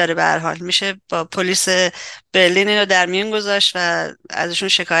قانونی داره. به هر حال میشه با پلیس برلین اینو در میون گذاشت و ازشون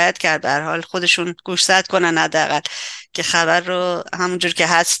شکایت کرد، به هر حال خودشون گوشزد کنن حداقل که خبر رو همونجور که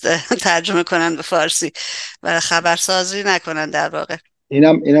هست ترجمه کنن به فارسی و خبرسازی نکنن در واقع.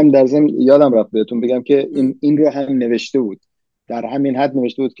 اینم در ضمن یادم رفت بهتون بگم که این رو هم نوشته بود، در همین حد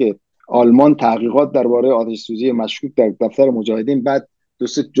نوشته بود که آلمان تحقیقات درباره آتش سوزی مشکوک در دفتر مجاهدین. بعد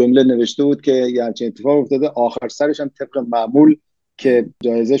 2-3 جمله نوشته بود که یعنی اتفاق افتاده، آخر سرش هم طبق معمول که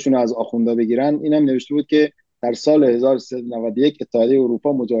جایزه‌شون از آخوندا بگیرن، اینم نوشته بود که در سال 1391 اتحادیه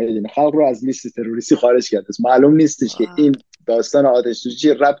اروپا مجاهدین خلق رو از لیست تروریستی خارج کرده. معلوم نیستش که این داستان آتش سوزی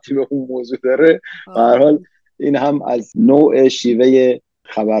ربطی به اون موضوع داره. به هر حال این هم از نوع شیوه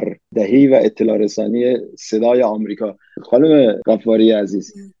خبردهی و اطلاع رسانی صدای آمریکا. خانم غفاری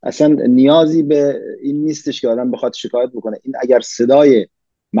عزیز، اصلا نیازی به این نیستش که آدم بخواد شکایت بکنه. این اگر صدای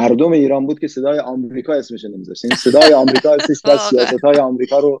مردم ایران بود که صدای آمریکا اسمش نمیذاشت. این صدای آمریکا هستش و سیاست‌های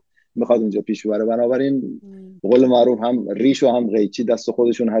آمریکا رو میخواد اونجا پیش ببره. بنابراین به قول معروف هم ریش و هم قیچی دست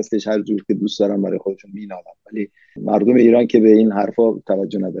خودشون هستش، هر جور که دوست دارن برای خودشون مینالن، ولی مردم ایران که به این حرفا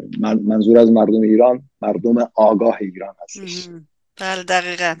توجه نداره. منظور از مردم ایران مردم آگاه ایران هستش. بله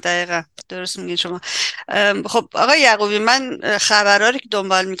دقیقاً درست میگین شما. خب آقای یعقوبی، من خبرها رو که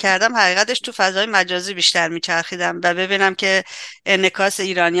دنبال میکردم حقیقتش تو فضای مجازی بیشتر میچرخیدم و ببینم که انعکاس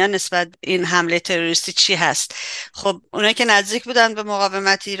ایرانیان نسبت این حمله تروریستی چی هست. خب اونایی که نزدیک بودن به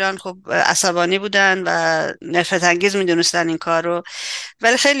مقاومت ایران خب عصبانی بودن و نفرت انگیز میدونستن این کار رو،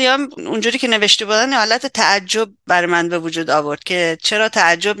 ولی خیلی هم اونجوری که نوشته بودن حالت تعجب برای من به وجود آورد که چرا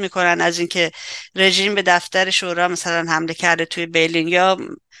تعجب میکنن از اینکه رژیم به دفتر شورا مثلا حمله کرده توی برلین یا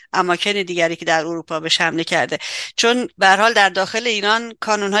اماکن دیگری که در اروپا بهش حمله کرده. چون به هر حال در داخل ایران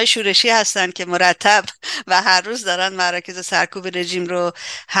کانون‌های شورشی هستن که مرتب و هر روز دارن مراکز سرکوب رژیم رو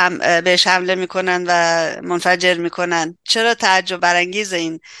هم بهش حمله میکنن و منفجر میکنن. چرا تعجب برانگیز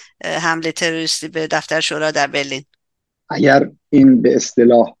این حمله تروریستی به دفتر شورا در برلین؟ اگر این به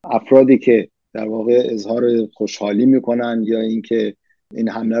اصطلاح افرادی که در واقع اظهار خوشحالی میکنن یا اینکه این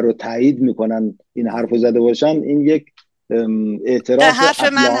حمله رو تایید میکنن این حرفو زده باشن، این یک اعتراف حرف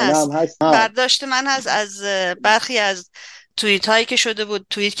من هست. برداشت من هست از برخی از توییت هایی که شده بود،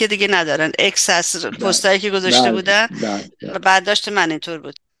 توییت که دیگه ندارن، اکس هست، پست هایی که گذاشته بودن، برداشت من اینطور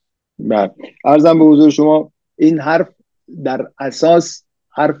بود. عرضم به حضور شما این حرف در اساس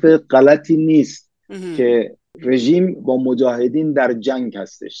حرف غلطی نیست که رژیم با مجاهدین در جنگ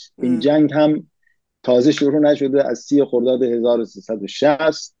هستش. این جنگ هم تازه شروع نشده، از 30 خرداد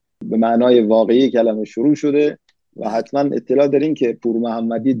 1360 به معنای واقعی کلمه شروع شده و حتما اطلاع دارین که پور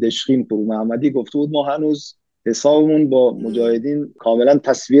محمدی، دشخیم پور محمدی گفته بود ما هنوز حسابمون با مجاهدین کاملا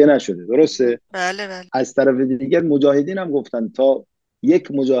تصفیه نشده. درسته؟ بله بله. از طرف دیگر مجاهدین هم گفتن تا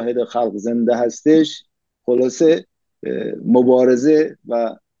یک مجاهد خلق زنده هستش، خلاصه مبارزه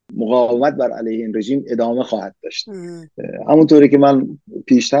و مقاومت بر علیه این رژیم ادامه خواهد داشت. همونطوری که من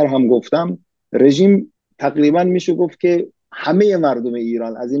پیشتر هم گفتم، رژیم تقریبا میشه گفت که همه مردم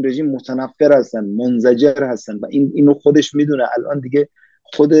ایران از این رژیم متنفر هستن، منزجر هستن و اینو خودش میدونه. الان دیگه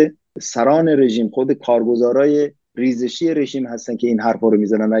خود سران رژیم، خود کارگزارای ریزشی رژیم هستن که این حرفا رو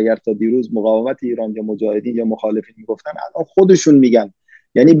میزنن. اگر تا دیروز مقاومت ایران یا مجاهدین یا مخالفین میگفتن، الان خودشون میگن.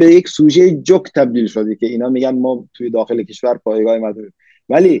 یعنی به یک سوژه جوک تبدیل شده که اینا میگن ما توی داخل کشور پایگاه مردم.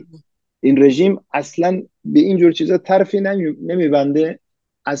 ولی این رژیم اصلا به این جور چیزا طرفی نمیبنده.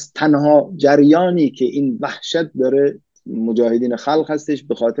 از تنها جریانی که این وحشت داره مجاهدین خلق هستش،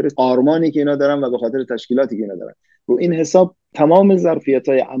 به خاطر آرمانی که اینا دارن و به خاطر تشکیلاتی که اینا دارن. رو این حساب تمام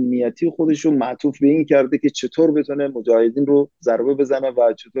ظرفیت‌های امنیتی خودش رو معطوف به این کرده که چطور بتونه مجاهدین رو ضربه بزنه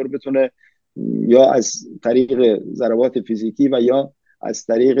و چطور بتونه یا از طریق ضربات فیزیکی و یا از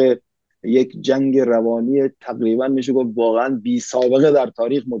طریق یک جنگ روانی تقریبا میشه گفت واقعا بی سابقه در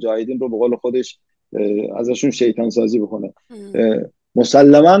تاریخ مجاهدین رو به قول خودش ازشون شیطان سازی بکنه.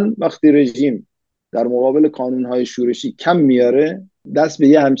 مسلما وقتی رژیم در مقابل قانونهای شورشی کم میاره، دست به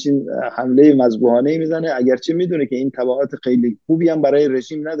یه همچین حمله مذبوحانه میزنه، اگرچه میدونه که این تبعات خیلی خوبی هم برای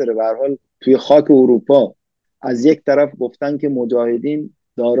رژیم نداره. به هر حال توی خاک اروپا از یک طرف گفتن که مجاهدین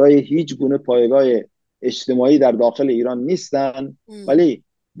دارای هیچ گونه پایگاه اجتماعی در داخل ایران نیستن، ولی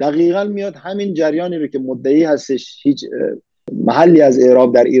دقیقاً میاد همین جریانی رو که مدعی هستش هیچ محلی از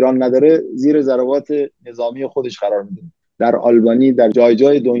اعراب در ایران نداره، زیر ضربات نظامی خودش قرار میده، در آلبانی، در جای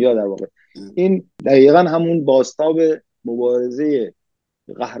جای دنیا. در واقع این دقیقاً همون بازتاب مبارزه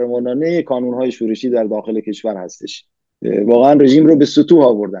قهرمانانه کانونهای شورشی در داخل کشور هستش. واقعا رژیم رو به سطوح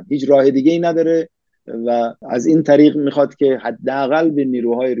آوردن، هیچ راه دیگه ای نداره و از این طریق میخواد که حداقل به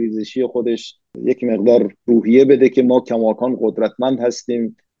نیروهای ریزشی خودش یک مقدار روحیه بده که ما کماکان قدرتمند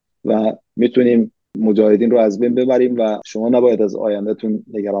هستیم و میتونیم مجاهدین رو از بین ببریم و شما نباید از آیندهتون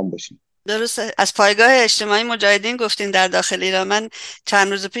نگران باشین. درسته. از پایگاه اجتماعی مجاهدین گفتین در داخل ایران. من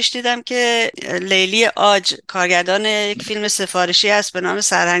چند روز پیش دیدم که لیلی آج کارگردان یک فیلم سفارشی هست به نام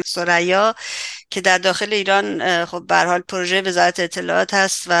سرهنگ ثریا که در داخل ایران خب به هر حال پروژه وزارت اطلاعات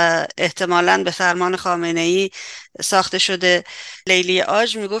هست و احتمالاً به فرمان خامنه‌ای ساخته شده. لیلی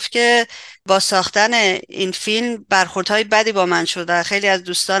آج میگفت که با ساختن این فیلم برخوردهای بدی با من شد و خیلی از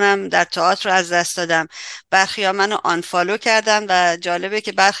دوستانم در تئاتر رو از دست دادم. برخیا منو آنفالو کردن و جالبه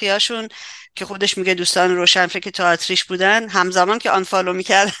که برخیاشون که خودش میگه دوستان روشنفکر تئاتریش بودن، همزمان که آنفالو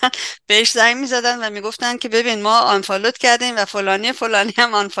میکردن بهش زنگ میزدن و میگفتن که ببین ما آنفالوت کردیم و فلانی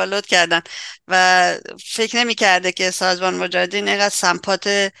هم آنفالوت کردن و فکر نمیکرده که سازمان مجاهدین اینقدر سمپات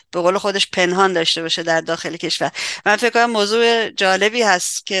به قول خودش پنهان داشته باشه در داخل کشور. من فکر کنم موضوع جالبی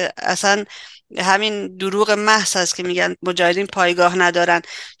هست که اصلا همین دروغ محض هست که میگن مجاهدین پایگاه ندارن،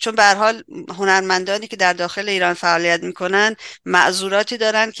 چون به هر حال هنرمندانی که در داخل ایران فعالیت میکنن معذوراتی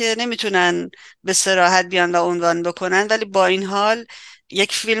دارن که نمیتونن به صراحت بیان و عنوان بکنن، ولی با این حال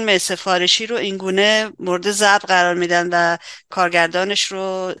یک فیلم سفارشی رو اینگونه مورد ضرب قرار میدن و کارگردانش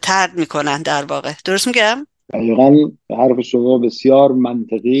رو طرد میکنن. در واقع درست میگم؟ دقیقاً حرف شما بسیار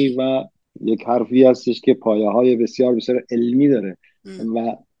منطقی و یک حرفی هستش که پایه‌های بسیار بسیار علمی داره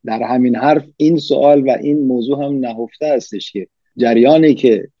و در همین حرف این سوال و این موضوع هم نهفته هستش که جریانی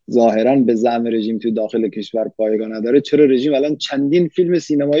که ظاهراً به زعم رژیم تو داخل کشور پایگاه نداره، چرا رژیم الان چندین فیلم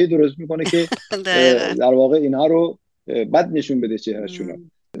سینمایی درست میکنه که در واقع اینها رو بد نشون بده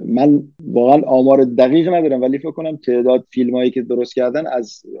چهرهشون. من واقعا آمار دقیق ندارم ولی فکر کنم تعداد فیلمایی که درست کردن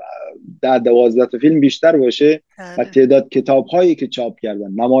از 10-12 تا فیلم بیشتر باشه و تعداد کتاب‌هایی که چاپ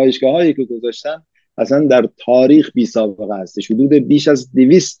کردن، نمایشگاه‌هایی که گذاشتن اصلا در تاریخ بی سابقه هستش. حدود بیش از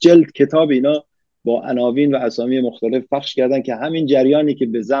 200 جلد کتاب اینا با عناوین و اسامی مختلف پخش کردن که همین جریانی که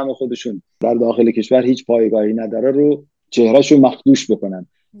به زعم خودشون در داخل کشور هیچ پایگاهی نداره رو چهرهشو مخدوش بکنن.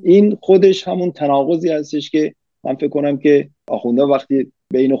 این خودش همون تناقضی هستش که من فکر کنم که آخونده وقتی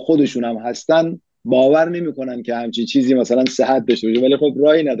بین خودشون هم هستن باور نمیکنن که همچین چیزی مثلا صحت داشته باشه، ولی خب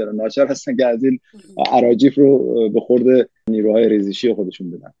راهی ندارن، ناچار هستن که از این اراجیف رو به خورد نیروهای ریزشی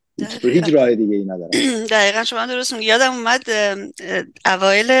خودشون بدن. هیچ راه دیگه ای ندارن. دقیقاً شما درست میگید. یادم اومد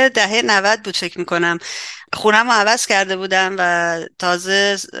اوایل دهه 90 بود فکر میکنم، خونم رو عوض کرده بودم و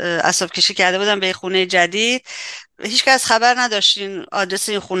تازه عصب کشی کرده بودم به خونه جدید. هیچ کس خبر نداشتین آدرس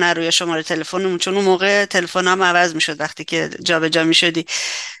این خونه رو یا شماره تلفنمون، چون اون موقع تلفنم عوض میشد وقتی که جابجا میشدی.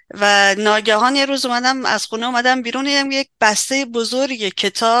 و ناگهان یه روز از خونه اومدم بیرون، یک بسته بزرگ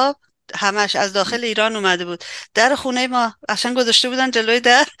کتاب همش از داخل ایران اومده بود. در خونه ما عشان گذاشته بودن جلوی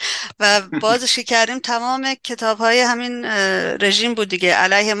در و بازش کردیم تمام کتاب‌های همین رژیم بود دیگه،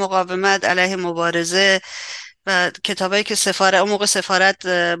 علیه مقاومت، علیه مبارزه و کتابایی که اون موقع سفارت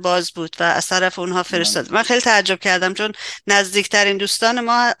باز بود و از طرف اونها فرستاد. من خیلی تعجب کردم چون نزدیکترین دوستان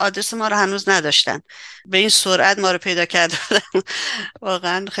ما آدرس ما رو هنوز نداشتن، به این سرعت ما رو پیدا کرده بودن.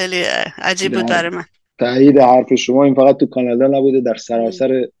 واقعا خیلی عجیب بود برای من. تایید حرف شما، این فقط تو کانادا نبوده، در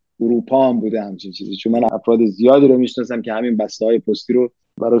سراسر اروپا هم بوده همچین چیزی، چون من افراد زیادی رو میشناسم که همین بسته‌های پستی رو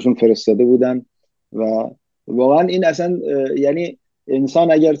براشون فرستاده بودن و واقعا این اصلا یعنی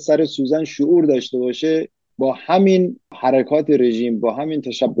انسان اگر سر سوزن شعور داشته باشه با همین حرکات رژیم، با همین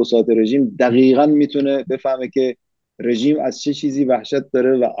تشبسات رژیم دقیقاً میتونه بفهمه که رژیم از چه چیزی وحشت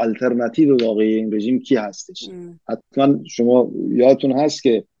داره و آلترناتیو واقعی این رژیم کی هستش. حتما شما یادتون هست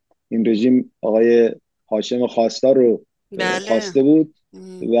که این رژیم آقای هاشم خواستار رو خواسته بود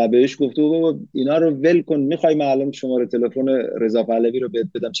و بهش گفته بود اینا رو ول کن، میخوای من الان شماره تلفن رضا پهلوی رو بهت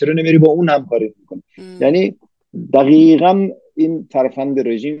بدم، چرا نمیری با اون همکاری میکنی؟ یعنی دقیقاً این ترفند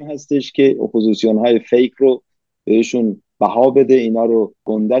رژیم هستش که اپوزیسیون های فیک رو بهشون بها بده، اینا رو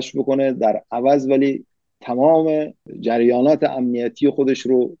گندش بکنه در عوض، ولی تمام جریانات امنیتی خودش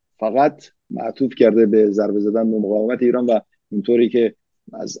رو فقط معطوف کرده به ضربه زدن به مقاومت ایران و اینطوری که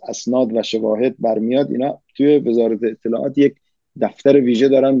از اسناد و شواهد برمیاد اینا توی وزارت اطلاعات یک دفتر ویژه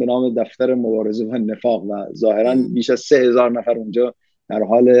دارن به نام دفتر مبارزه با نفاق و ظاهرا بیش از 3000 نفر اونجا در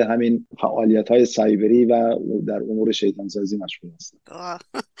حال همین فعالیت‌های سایبری و در امور شیطان‌سازی مشغول هستن.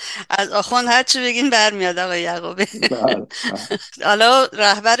 از آخوند هر چی بگین برمیاد آقای یعقوبی. حالا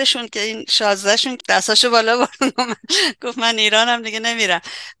رهبرشون که این 16 شون دستاشو بالا برد گفت من ایرانم دیگه نمیرم،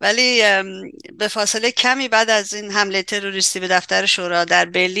 ولی به فاصله کمی بعد از این حمله تروریستی به دفتر شورا در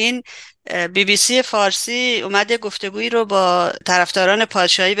برلین BBC فارسی اومد یه گفتگویی رو با طرفداران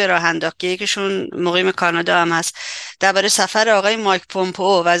پادشاهی به راه انداخت که یکیشون مقیم کانادا هم هست، درباره سفر آقای مایک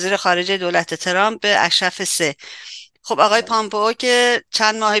پومپئو وزیر خارجه دولت ترامپ به اشرف 3. خب آقای پومپئو که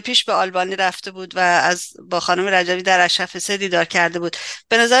چند ماه پیش به آلبانی رفته بود و با خانم رجبی در اشرف 3 دیدار کرده بود،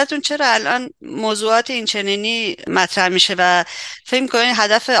 به نظرتون چرا الان موضوعات این چنینی مطرح میشه و فکر می‌کنید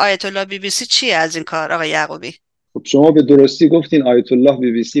هدف آیت الله BBC چیه از این کار آقای یعقوبی؟ خب شما به درستی گفتین آیت الله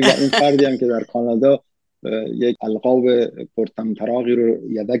BBC و اون فردی هم که در کانادا یک القاب پرطمطراقی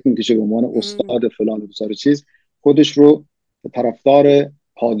رو یدک میکشه به عنوان استاد فلان و بسار چیز، خودش رو طرفدار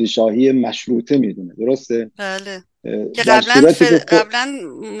پادشاهی مشروطه میدونه، درسته؟ بله. که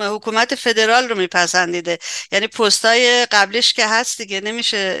قبلا حکومت فدرال رو میپسندیده، یعنی پستای قبلش که هست دیگه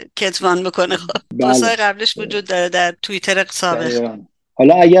نمیشه کتمان بکنه. خب پستای قبلش وجود داره در توییتر سابق.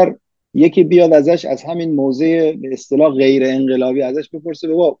 حالا اگر یکی بیاد ازش از همین موضع به اصطلاح غیر انقلابی ازش بپرسه،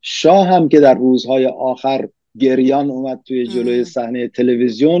 بابا شاه هم که در روزهای آخر گریان اومد توی جلوی صحنه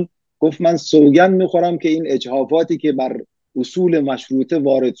تلویزیون گفت من سوگند میخورم که این اجحافاتی که بر اصول مشروطه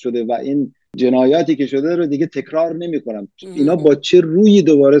وارد شده و این جنایاتی که شده رو دیگه تکرار نمی‌کنم. اینا با چه روی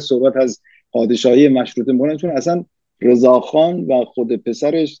دوباره صحبت از پادشاهی مشروطه می‌کنن؟ چون اصلا رضاخان و خود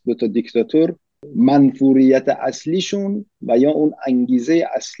پسرش دو تا دیکتاتور منفوریت اصلیشون و یا اون انگیزه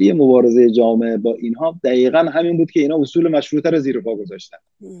اصلی مبارزه جامعه با اینها دقیقاً همین بود که اینا اصول مشروطه رو زیر پا گذاشتن.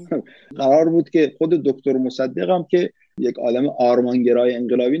 قرار بود که خود دکتر مصدق هم که یک عالم آرمانگرای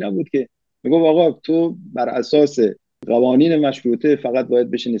انقلابی نبود که میگه آقا تو بر اساس قوانین مشروطه فقط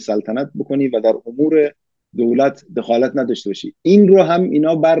باید بشینی سلطنت بکنی و در امور دولت دخالت نداشته باشی. این رو هم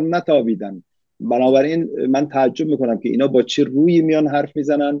اینا بر نتابیدن. بنابراین من تعجب میکنم که اینا با چه رویی میان حرف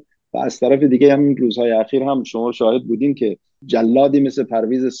میزنن و از طرف دیگه همین روزهای اخیر هم شما شاهد بودین که جلادی مثل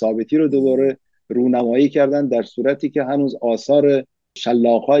پرویز ثابتی رو دوباره رونمایی کردن، در صورتی که هنوز آثار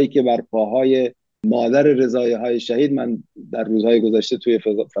شلاق‌هایی که بر پاهای مادر رضایی‌های شهید من در روزهای گذشته توی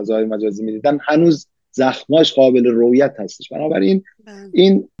فضای مجازی می‌دیدم هنوز زخماش قابل رویت هستش. بنابراین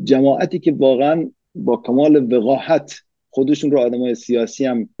این جماعتی که واقعا با کمال وقاحت خودشون رو آدمای سیاسی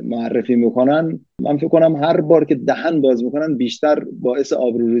هم معرفی میکنن، من فکر کنم هر بار که دهن باز میکنن بیشتر باعث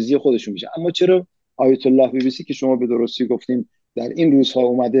آبروریزی خودشون میشه. اما چرا آیت الله BBC که شما به درستی گفتین در این روزها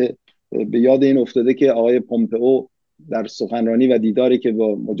اومده به یاد این افتاده که آقای پومپئو در سخنرانی و دیداری که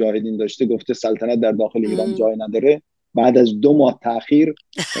با مجاهدین داشته گفته سلطنت در داخل ایران جای نداره، بعد از 2 ماه تأخیر،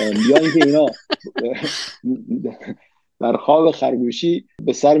 یا اینکه اینا در خواب خرگوشی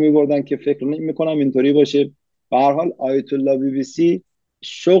به سر می‌بردن که فکر نمی‌کنم اینطوری باشه. به هر حال آیت الله BBC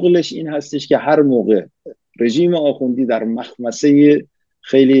شغلش این هستش که هر موقع رژیم آخوندی در مخمسه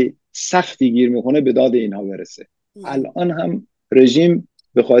خیلی سختی گیر میکنه به داد اینها برسه. الان هم رژیم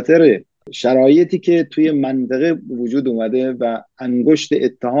به خاطر شرایطی که توی منطقه وجود اومده و انگشت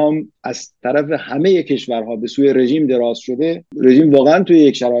اتهام از طرف همه کشورها به سوی رژیم دراز شده، رژیم واقعا توی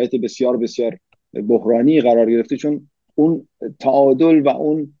یک شرایط بسیار بسیار بحرانی قرار گرفته، چون اون تعادل و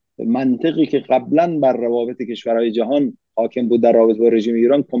اون منطقی که قبلا بر روابط کشورهای جهان حاکم بود در رابطه با رژیم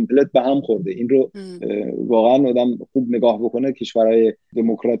ایران کامپلت به هم خورده. این رو واقعا آدم خوب نگاه بکنه، کشورهای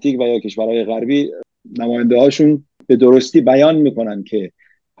دموکراتیک و یا کشورهای غربی نماینده هاشون به درستی بیان میکنن که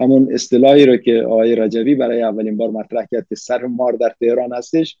همون اصطلاحی رو که آقای رجبی برای اولین بار مطرح کرد که سر مار در تهران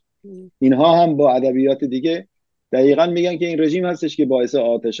هستش، اینها هم با ادبیات دیگه دقیقاً میگن که این رژیم هستش که باعث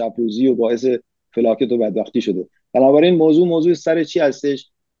آتش افروزی و باعث فلاکت و بدبختی شده. بنابراین موضوع سر چی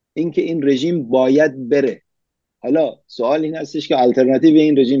هستش؟ اینکه این رژیم باید بره. حالا سوال این هستش که آلترناتیو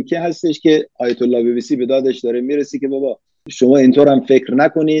این رژیم کی هستش که آیت الله بی‌بی‌سی به دادش داره میرسی که بابا شما اینطور هم فکر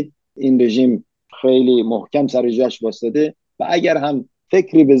نکنید، این رژیم خیلی محکم سر جاش واسطه و اگر هم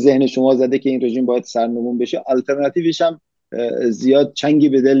فکری به ذهن شما زده که این رژیم باید سرنگون بشه، آلترناتیوش هم زیاد چنگی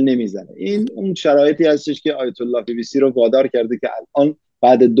به دل نمیزنه. این اون شرایطی هستش که آیت الله بی‌بی‌سی رو وادار کرده که الان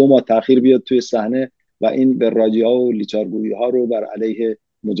بعد 2 ماه تاخیر بیاد توی صحنه و این به راجی‌ها و لیچارگویی ها رو بر علیه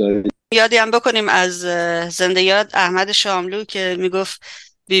مجاهدین. یادی هم بکنیم از زنده یاد احمد شاملو که میگفت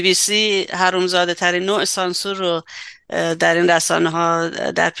BBC حرومزاده ترین نوع سانسور رو در این رسانه ها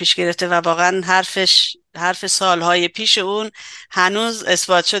در پیش گرفته و واقعا حرف سالهای پیش اون هنوز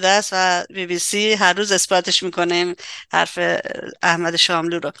اثبات شده است و BBC هر روز اثباتش میکنه حرف احمد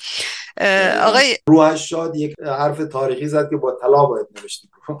شاملو رو. آقای روحش شاد یک حرف تاریخی زد که با طلا باید نوشته.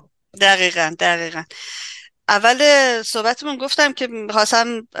 دقیقاً اول صحبتمون گفتم که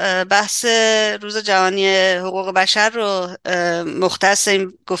خواستم بحث روز جهانی حقوق بشر رو مختص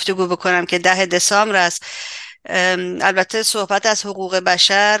این گفتگو بکنم که 10 دسامبر است. البته صحبت از حقوق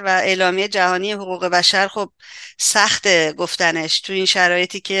بشر و اعلامیه جهانی حقوق بشر خب سخت گفتنش تو این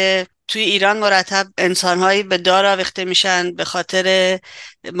شرایطی که توی ایران مرتب انسانهایی به دار آویخته میشن به خاطر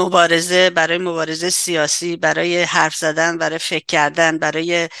مبارزه سیاسی، برای حرف زدن، برای فکر کردن،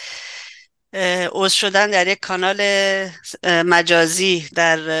 برای عضو شدن در یک کانال مجازی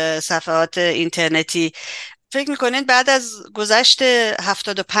در صفحات اینترنتی. فکر میکنید بعد از گذشت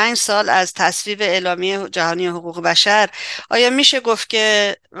 75 سال از تصویب اعلامیه جهانی حقوق بشر آیا میشه گفت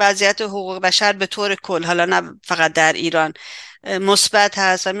که وضعیت حقوق بشر به طور کل، حالا نه فقط در ایران، مثبت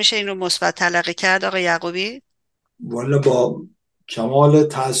هست و میشه این رو مثبت تلقی کرد آقای یعقوبی؟ والا با کمال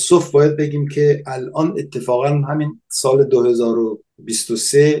تأسف باید بگیم که الان اتفاقا همین سال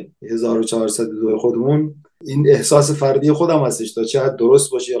 2023 1402 خودمون، این احساس فردی خودم هستش، تا چه حد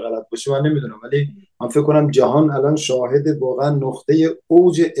درست باشه یا غلط باشه من نمیدونم، ولی من فکر کنم جهان الان شاهد واقعا نقطه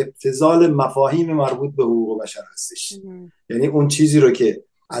اوج ابتذال مفاهیم مربوط به حقوق بشر هستش. یعنی اون چیزی رو که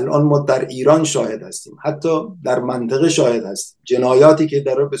الان ما در ایران شاهد هستیم، حتی در منطقه شاهد هستیم، جنایاتی که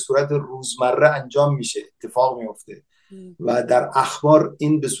در به صورت روزمره انجام میشه، اتفاق میفته و در اخبار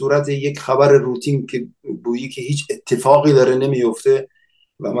این به صورت یک خبر روتین که گویی که هیچ اتفاقی داره نمیفته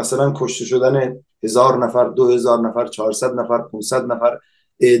و مثلا کشته شدن 1000 نفر، 2000 نفر، 400 نفر، 500 نفر،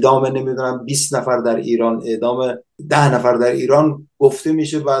 اعدام نمیدونم 20 نفر در ایران، اعدام 10 نفر در ایران گفته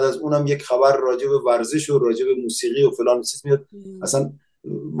میشه، بعد از اونم یک خبر راجع به ورزش و راجع به موسیقی و فلان چیز میاد. اصلا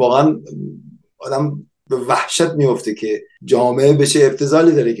واقعا آدم به وحشت میفته که جامعه به چه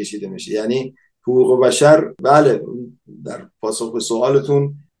ابتذالی داره کشیده میشه. یعنی حقوق بشر بله در پاسخ به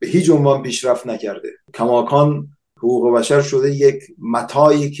سوالتون به هیچ عنوان پیشرفت نکرده، کماکان حقوق بشر شده یک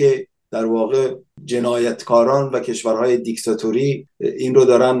متاعی که در واقع جنایتکاران و کشورهای دیکتاتوری این رو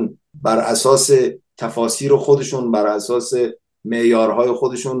دارن بر اساس تفاسیر خودشون، بر اساس معیارهای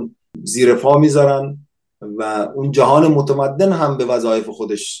خودشون زیر پا میذارن و اون جهان متمدن هم به وظایف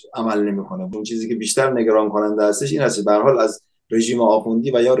خودش عمل نمیکنه. اون چیزی که بیشتر نگران کننده هستش این است به هر حال از رژیم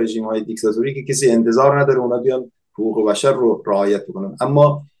آخوندی و یا رژیم‌های دیکتاتوری که کسی انتظار نداره اونا بیان حقوق بشر رو رعایت بکنن،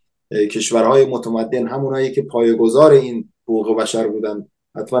 اما کشورهای متمدن، همونایی که پایه‌گذار این حقوق بشر بودن،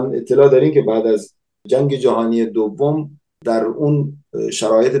 حتما اطلاع دارین که بعد از جنگ جهانی دوم در اون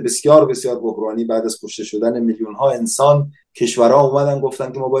شرایط بسیار بسیار بحرانی، بعد از کشته شدن میلیون‌ها انسان، کشورها اومدن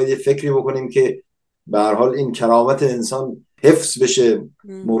گفتن که ما باید یه فکری بکنیم که به هر حال این کرامت انسان حفظ بشه،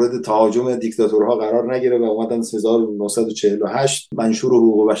 مورد تهاجم دیکتاتورها قرار نگیره و اومدن 1948 منشور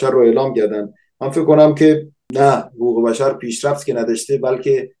حقوق بشر رو اعلام کردن. من فکر کنم که نه، حقوق بشر پیشرفت که نداشته،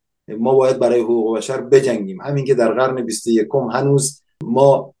 بلکه ما باید برای حقوق بشر بجنگیم. همین که در قرن 21 هنوز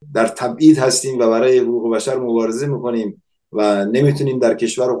ما در تبعید هستیم و برای حقوق بشر مبارزه میکنیم و نمیتونیم در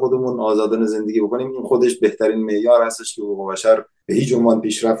کشور خودمون آزادانه زندگی بکنیم، این خودش بهترین معیار هستش که حقوق بشر به هیچ عنوان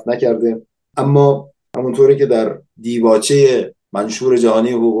پیشرفت نکرده. اما همونطوری که در دیباچه منشور جهانی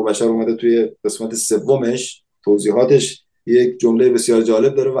حقوق بشر اومده توی قسمت سومش توضیحاتش یک جمله بسیار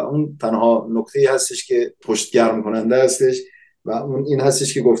جالب داره و اون تنها نکته‌ای هستش که پشتگرم کننده هستش و اون این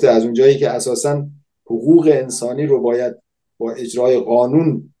هستش که گفته از اونجایی که اساساً حقوق انسانی رو باید با اجرای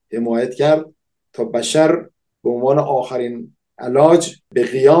قانون حمایت کرد تا بشر به عنوان آخرین علاج به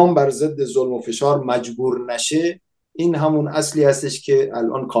قیام بر ضد ظلم و فشار مجبور نشه. این همون اصلی هستش که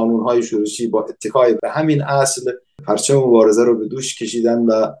الان قانون‌های شورشی با اتکای به همین اصل پرچم مبارزه رو به دوش کشیدن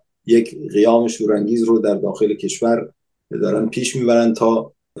و یک قیام شورانگیز رو در داخل کشور دارن پیش میبرن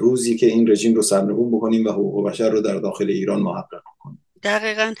تا روزی که این رژیم رو سرنگون بکنیم و حقوق بشر رو در داخل ایران محقق کنیم.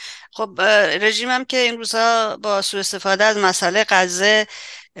 دقیقاً. خب رژیم هم که این روزها با سوء استفاده از مسئله غزه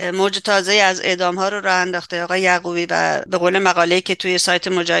موج تازه از اعدام ها رو راه انداخته. آقای یعقوبی و به قول مقاله‌ای که توی سایت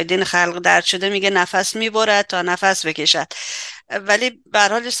مجاهدین خلق درد شده میگه نفس میبرد تا نفس بکشد. ولی به هر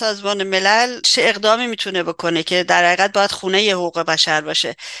حال سازمان ملل چه اقدامی میتونه بکنه که در حقیقت باید خونه حقوق بشر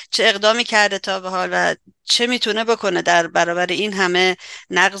باشه؟ چه اقدامی کرده تا به حال و چه میتونه بکنه در برابر این همه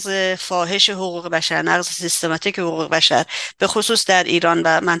نقض فاحش حقوق بشر، نقض سیستماتیک حقوق بشر، به خصوص در ایران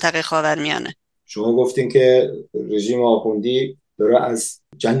و منطقه خاورمیانه؟ شما گفتین که رژیم آخوندی داره از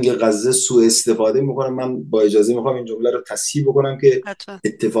جنگ غزه سوء استفاده میکنه. من با اجازه میخوام این جمله رو تصحیح بکنم که حتما.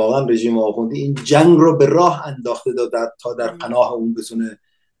 اتفاقا رژیم آخوندی این جنگ رو به راه انداخته تا در پناه اون بتونه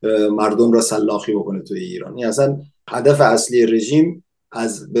مردم را سلاخی بکنه توی ایران. این اصلا هدف اصلی رژیم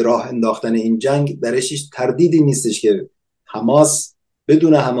از به راه انداختن این جنگ درش هیچ تردیدی نیستش که حماس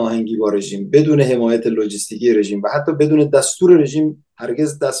بدون هماهنگی با رژیم، بدون حمایت لوجستیکی رژیم و حتی بدون دستور رژیم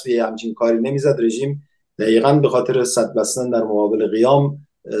هرگز دست به همچین کاری نمیزد. رژیم دقیقاً به خاطر صد بستن در مقابل قیام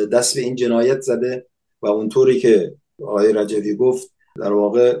دست به این جنایت زده و اونطوری که آقای رجوی گفت در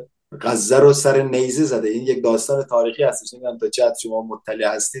واقع غزه رو سر نیزه زده. این یک داستان تاریخی هستش. نمیدونم تا چقدر شما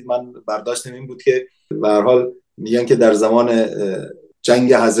مطلع هستید. من برداشتم این بود که به هر حال میگن که در زمان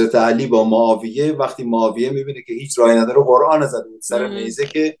جنگ حضرت علی با معاویه وقتی معاویه میبینه که هیچ راهی نداره قرآن زده بود سر نیزه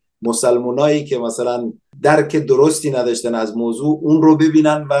که مسلمانایی که مثلا درک درستی نداشتن از موضوع اون رو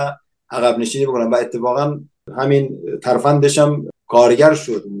ببینن و عقب نشینی بکنن و اتفاقا همین ترفندش هم کارگر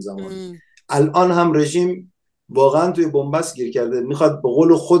شد اون زمان. الان هم رژیم واقعا توی بنبست گیر کرده، میخواد به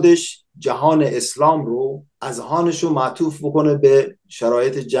قول خودش جهان اسلام رو اذهانش رو معطوف بکنه به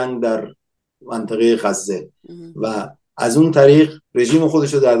شرایط جنگ در منطقه غزه و از اون طریق رژیم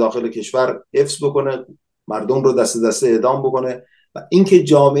خودش رو در داخل کشور حفظ بکنه، مردم رو دست دسته اعدام بکنه و اینکه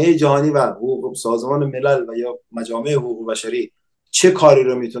جامعه جهانی و حقوق سازمان ملل و یا مجامع حقوق بشری چه کاری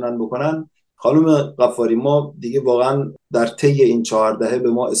رو میتونن بکنن. خانم غفاری ما دیگه واقعا در طی این 4 دهه به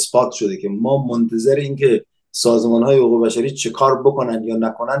ما اثبات شده که ما منتظر این که سازمان‌های حقوق بشری چه کار بکنن یا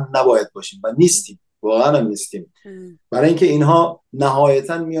نکنن نباید باشیم و نیستیم، واقعا هم نیستیم. برای اینکه اینها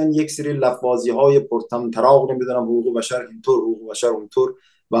نهایتا میان یک سری لفظی‌های پرطمطراق نمیدونم حقوق بشر اینطور حقوق بشر اونطور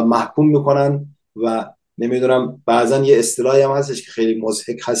و محکوم میکنن و نمیدونم بعضن یه اصطلاحی هم هستش که خیلی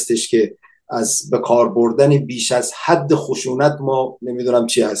مضحک هستش که از به کار بردن بیش از حد خشونت ما نمیدونم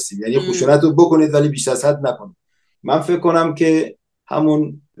چی هستیم، یعنی خشونت رو بکنید ولی بیش از حد نکنید. من فکر کنم که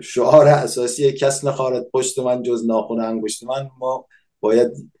همون شعار اساسی کس نخارد پشت من جز ناخن انگشت من، ما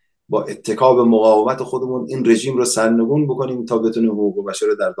باید با اتکا به مقاومت خودمون این رژیم رو سرنگون بکنیم تا بتونیم حقوق بشر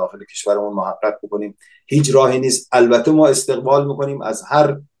رو در داخل کشورمون محقق بکنیم. هیچ راهی نیست. البته ما استقبال میکنیم از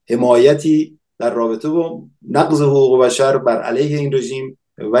هر حمایتی در رابطه با نقض حقوق بشر بر علیه این رژیم،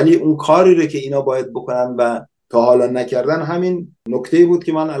 ولی اون کاری رو که اینا باید بکنن و تا حالا نکردن همین نکته‌ای بود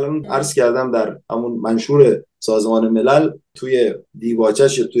که من الان عرض کردم در همون منشور سازمان ملل توی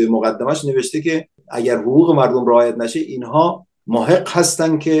دیباچه‌ش توی مقدمش نوشته که اگر حقوق مردم رعایت نشه اینها محق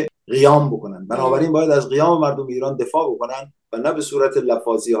هستن که قیام بکنن، بنابراین باید از قیام مردم ایران دفاع بکنن و نه به صورت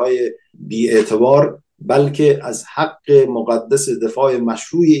لفاظی‌های بی‌اعتبار بلکه از حق مقدس دفاع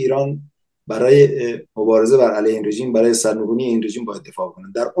مشروع ایران برای مبارزه بر علیه این رژیم، برای سرنگونی این رژیم باید دفاع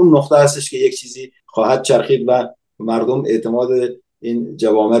کنن. در اون نقطه هستش که یک چیزی خواهد چرخید و مردم اعتماد این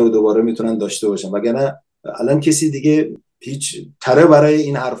جوامع رو دوباره میتونن داشته باشن، وگرنه الان کسی دیگه هیچ تره برای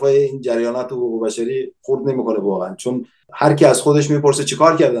این حرفای این جریانات حقوق بشری خورد نمیکنه واقعا، چون هر کی از خودش میپرسه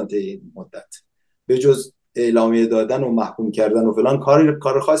چیکار کردن تا این مدت به جز اعلامیه دادن و محکوم کردن و فلان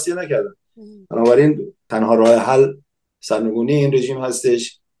کار خاصی نکردن. بنابراین تنها راه حل سرنگونی این رژیم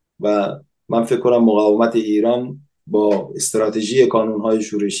هستش و من فکر کنم مقاومت ایران با استراتژی کانون‌های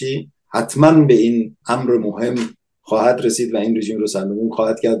شورشی حتما به این امر مهم خواهد رسید و این رژیم رو سرنگون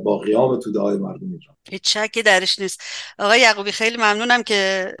خواهد کرد با قیام توده‌های مردم ایران. هیچ شکی درش نیست. آقای یعقوبی خیلی ممنونم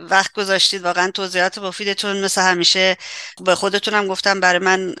که وقت گذاشتید، واقعا توضیحات مفیدتون مثل همیشه به خودتونم گفتم برای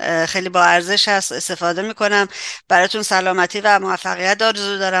من خیلی با ارزش هست، استفاده میکنم. براتون سلامتی و موفقیت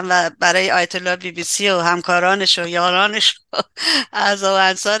آرزو دارم و برای آیت الله BBC و همکارانش و یارانش و اعضا و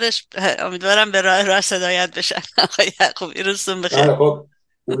انصارش امیدوارم به راه راست هدایت بشن. آقای یعقوبی روزتون بخیر. خب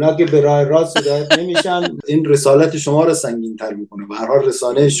اونا که به راه راست هدایت نمیشن این رسالت شما رو سنگین تر میکنه. به هر حال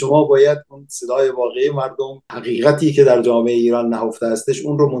رسانه شما باید اون صدای واقعی مردم، حقیقتی که در جامعه ایران نهفته هستش،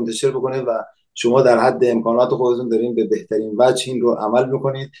 اون رو منتشر بکنه و شما در حد امکانات خودتون دارین به بهترین وجه این رو عمل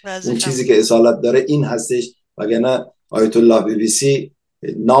میکنید. اون چیزی که اصالت داره این هستش، وگرنه آیت الله BBC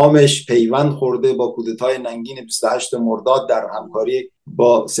نامش پیوند خورده با کودتای ننگین 28 مرداد در همکاری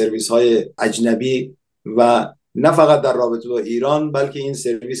با سرویس های اجنبی و نه فقط در رابطه با ایران بلکه این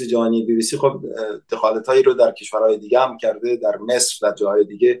سرویس جهانی BBC خب دخالتایی رو در کشورهای دیگه هم کرده، در مصر، در جاهای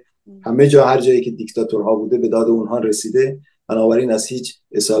دیگه، همه جا هر جایی که دیکتاتورها بوده به داد اونها رسیده. بنابراین از هیچ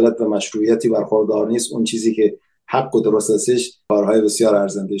اصالت و مشروعیتی برخوردار نیست. اون چیزی که حق و درست هستش کارهای بسیار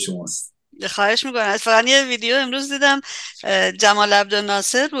ارزنده شماست. خواهش میکنم. فقط یه ویدیو امروز دیدم جمال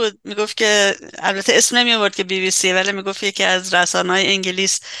عبدالناصر بود، میگفت که البته اسم نمیورد که BBC، ولی میگفت یکی از رسانه‌های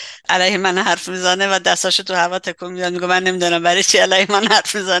انگلیس علیه من حرف میزنه و دستاشو تو هوا تکون میداد، میگه من نمیدونم برای چی علیه من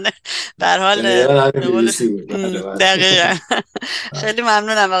حرف میزنه. به هر حال دقیقاً. خیلی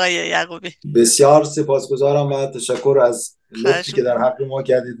ممنونم آقای یعقوبی. بسیار سپاسگزارم و تشکر از لطفی که در حق ما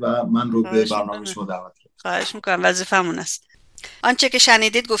کردید و من رو به برنامه شما دعوت کردید. خواهش میکنم، وظیفمون است. آنچه که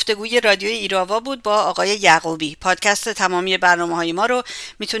شنیدید گفتگوی رادیوی ایراوا بود با آقای یعقوبی. پادکست تمامی برنامه‌های ما رو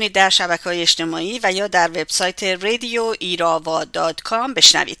میتونید در شبکه‌های اجتماعی و یا در وبسایت radioirava.com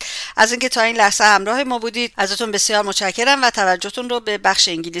بشنوید. از اینکه تا این لحظه همراه ما بودید ازتون بسیار متشکرم و توجهتون رو به بخش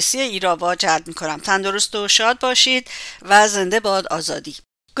انگلیسی ایراوا جلب میکنم. تندرست و شاد باشید و زنده باد آزادی.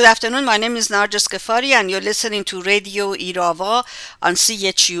 Good afternoon, my name is Narges Ghaffari and you're listening to Radio Irava on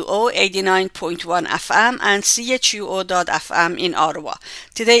CHUO 89.1 FM and CHUO.FM in Ottawa.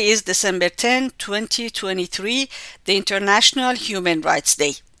 Today is December 10, 2023, the International Human Rights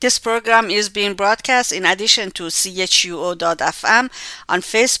Day. This program is being broadcast in addition to CHUO.FM on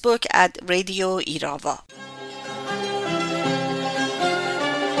Facebook at Radio Irava.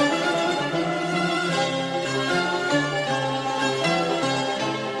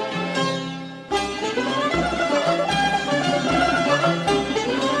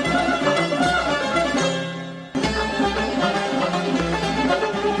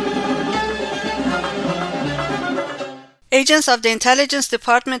 Agents of the Intelligence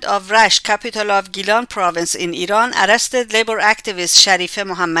Department of Rash, capital of Gilan province in Iran, arrested labor activist Sharife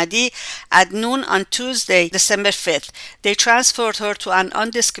Mohammadi at noon on Tuesday, December 5th. They transferred her to an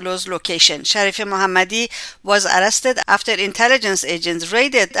undisclosed location. Sharife Mohammadi was arrested after intelligence agents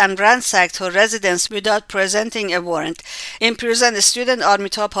raided and ransacked her residence without presenting a warrant. In prison, student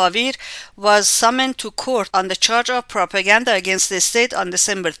Armita Pavir was summoned to court on the charge of propaganda against the state on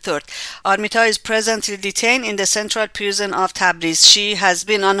December 3rd. Armita is presently detained in the central prison of Tabriz. She has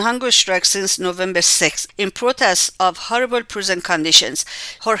been on hunger strike since November 6th in protest of horrible prison conditions.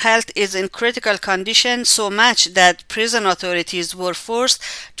 Her health is in critical condition, so much that prison authorities were forced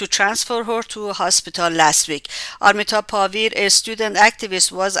to transfer her to a hospital last week. Armita Pavir, a student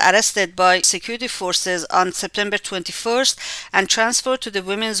activist, was arrested by security forces on September 21st and transferred to the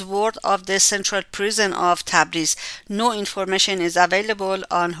women's ward of the central prison of Tabriz. No information is available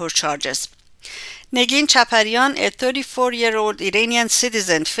on her charges. Negin Chaparian, a 34-year-old Iranian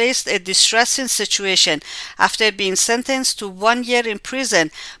citizen, faced a distressing situation after being sentenced to 1 year in prison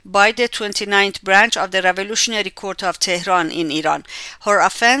by the 29th branch of the Revolutionary Court of Tehran in Iran. Her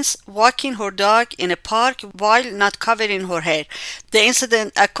offense, walking her dog in a park while not covering her hair. The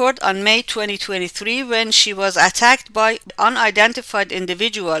incident occurred on May 2023 when she was attacked by unidentified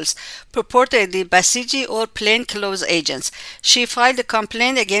individuals, purportedly Basiji or plainclothes agents. She filed a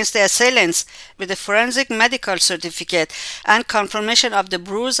complaint against the assailants with a forensic medical certificate and confirmation of the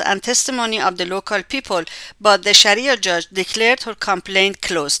bruise and testimony of the local people, but the Sharia judge declared her complaint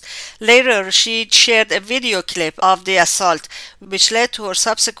closed. Later, she shared a video clip of the assault, which led to her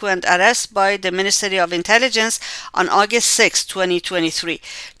subsequent arrest by the Ministry of Intelligence on August 6, 2023.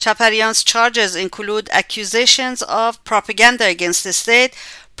 Chaparian's charges include accusations of propaganda against the state,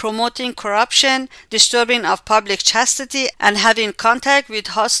 promoting corruption, disturbing of public chastity, and having contact with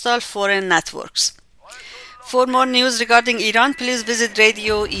hostile foreign networks. For more news regarding Iran, please visit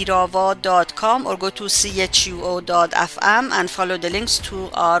radioirava.com or go to chuo.fm and follow the links to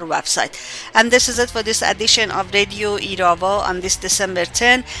our website. And this is it for this edition of Radio Irava on this December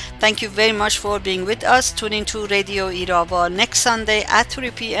 10. Thank you very much for being with us. Tune in to Radio Irava next Sunday at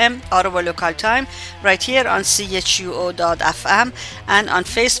 3 p.m. Ottawa local time, right here on chuo.fm and on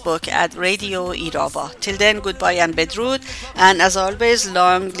Facebook at Radio Irava. Till then, goodbye and bedrood. And as always,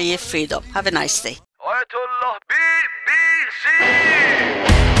 long live freedom. Have a nice day. Ayatollah BBC.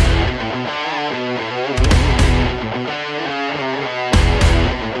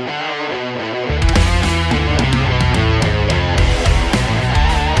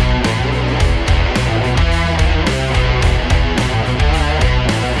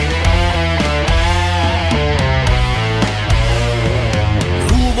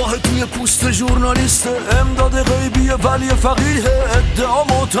 توی پوست ژورنالیست امداد غیبی ولی فقیه ادعا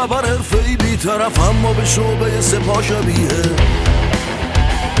معتبر حرفه‌ای بی‌طرف اما به شعبه سپاه شبیه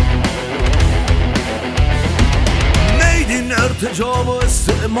میدین ارتجاب و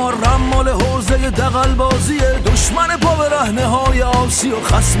استعمار رمال حوزه دغل بازیه دشمن پا به رهنه های آسی و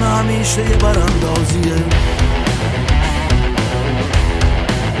خصم همیشه براندازیه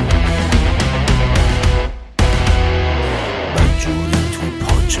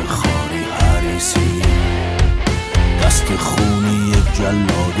دست خونی یک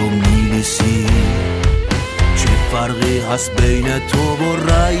جلاد و میلیسی چه فرقی هست بین تو و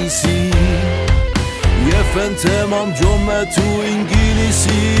رئیسی یه فنت امام جمعه تو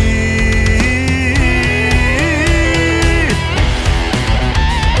انگلیسی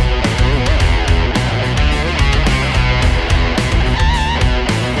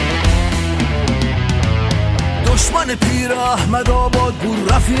دشمن پیر احمد آباد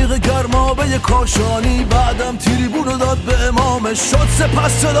بود رفیق گرمابه کاشانی بعدم تریبونو داد به امامش شد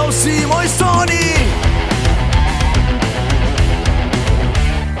سپس صدا و سیمای ثانی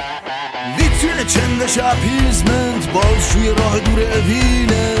ویترین چندش اپیزمنت بازجوی راه دور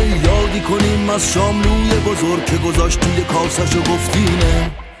اوینه یادی کنیم از شاملوی بزرگ که گذاشت توی کاسش و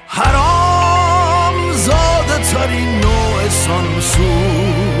گفتینه حرام زاده ترین نوع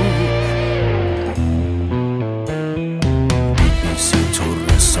سانسور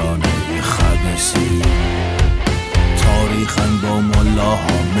تو رسانه خبیثی تاریخن با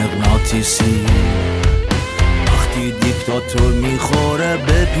ملاها مغناطیسی وقتی دیکتاتور میخوره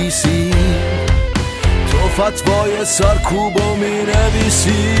به پیسی تو فتوای سرکوبو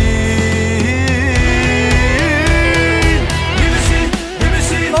مینویسی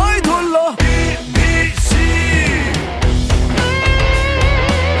آیتالله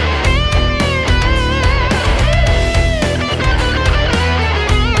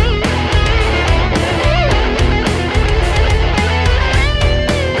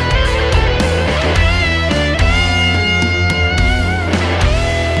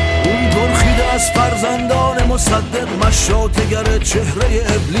از فرزندان مصدق مشاطگر چهره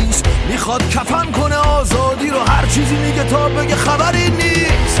ابلیس میخواد کفن کنه آزادی رو هر چیزی میگه تا بگه خبری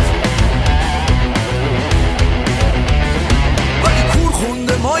نیست ولی کور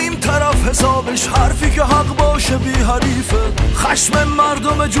خونده ما این طرف حسابش حرفی که حق باشه بی حریفه خشم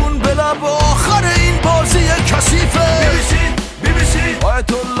مردم جون به لب آخر این بازی کثیفه بی بی سی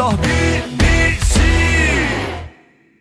آیت الله بی بی سی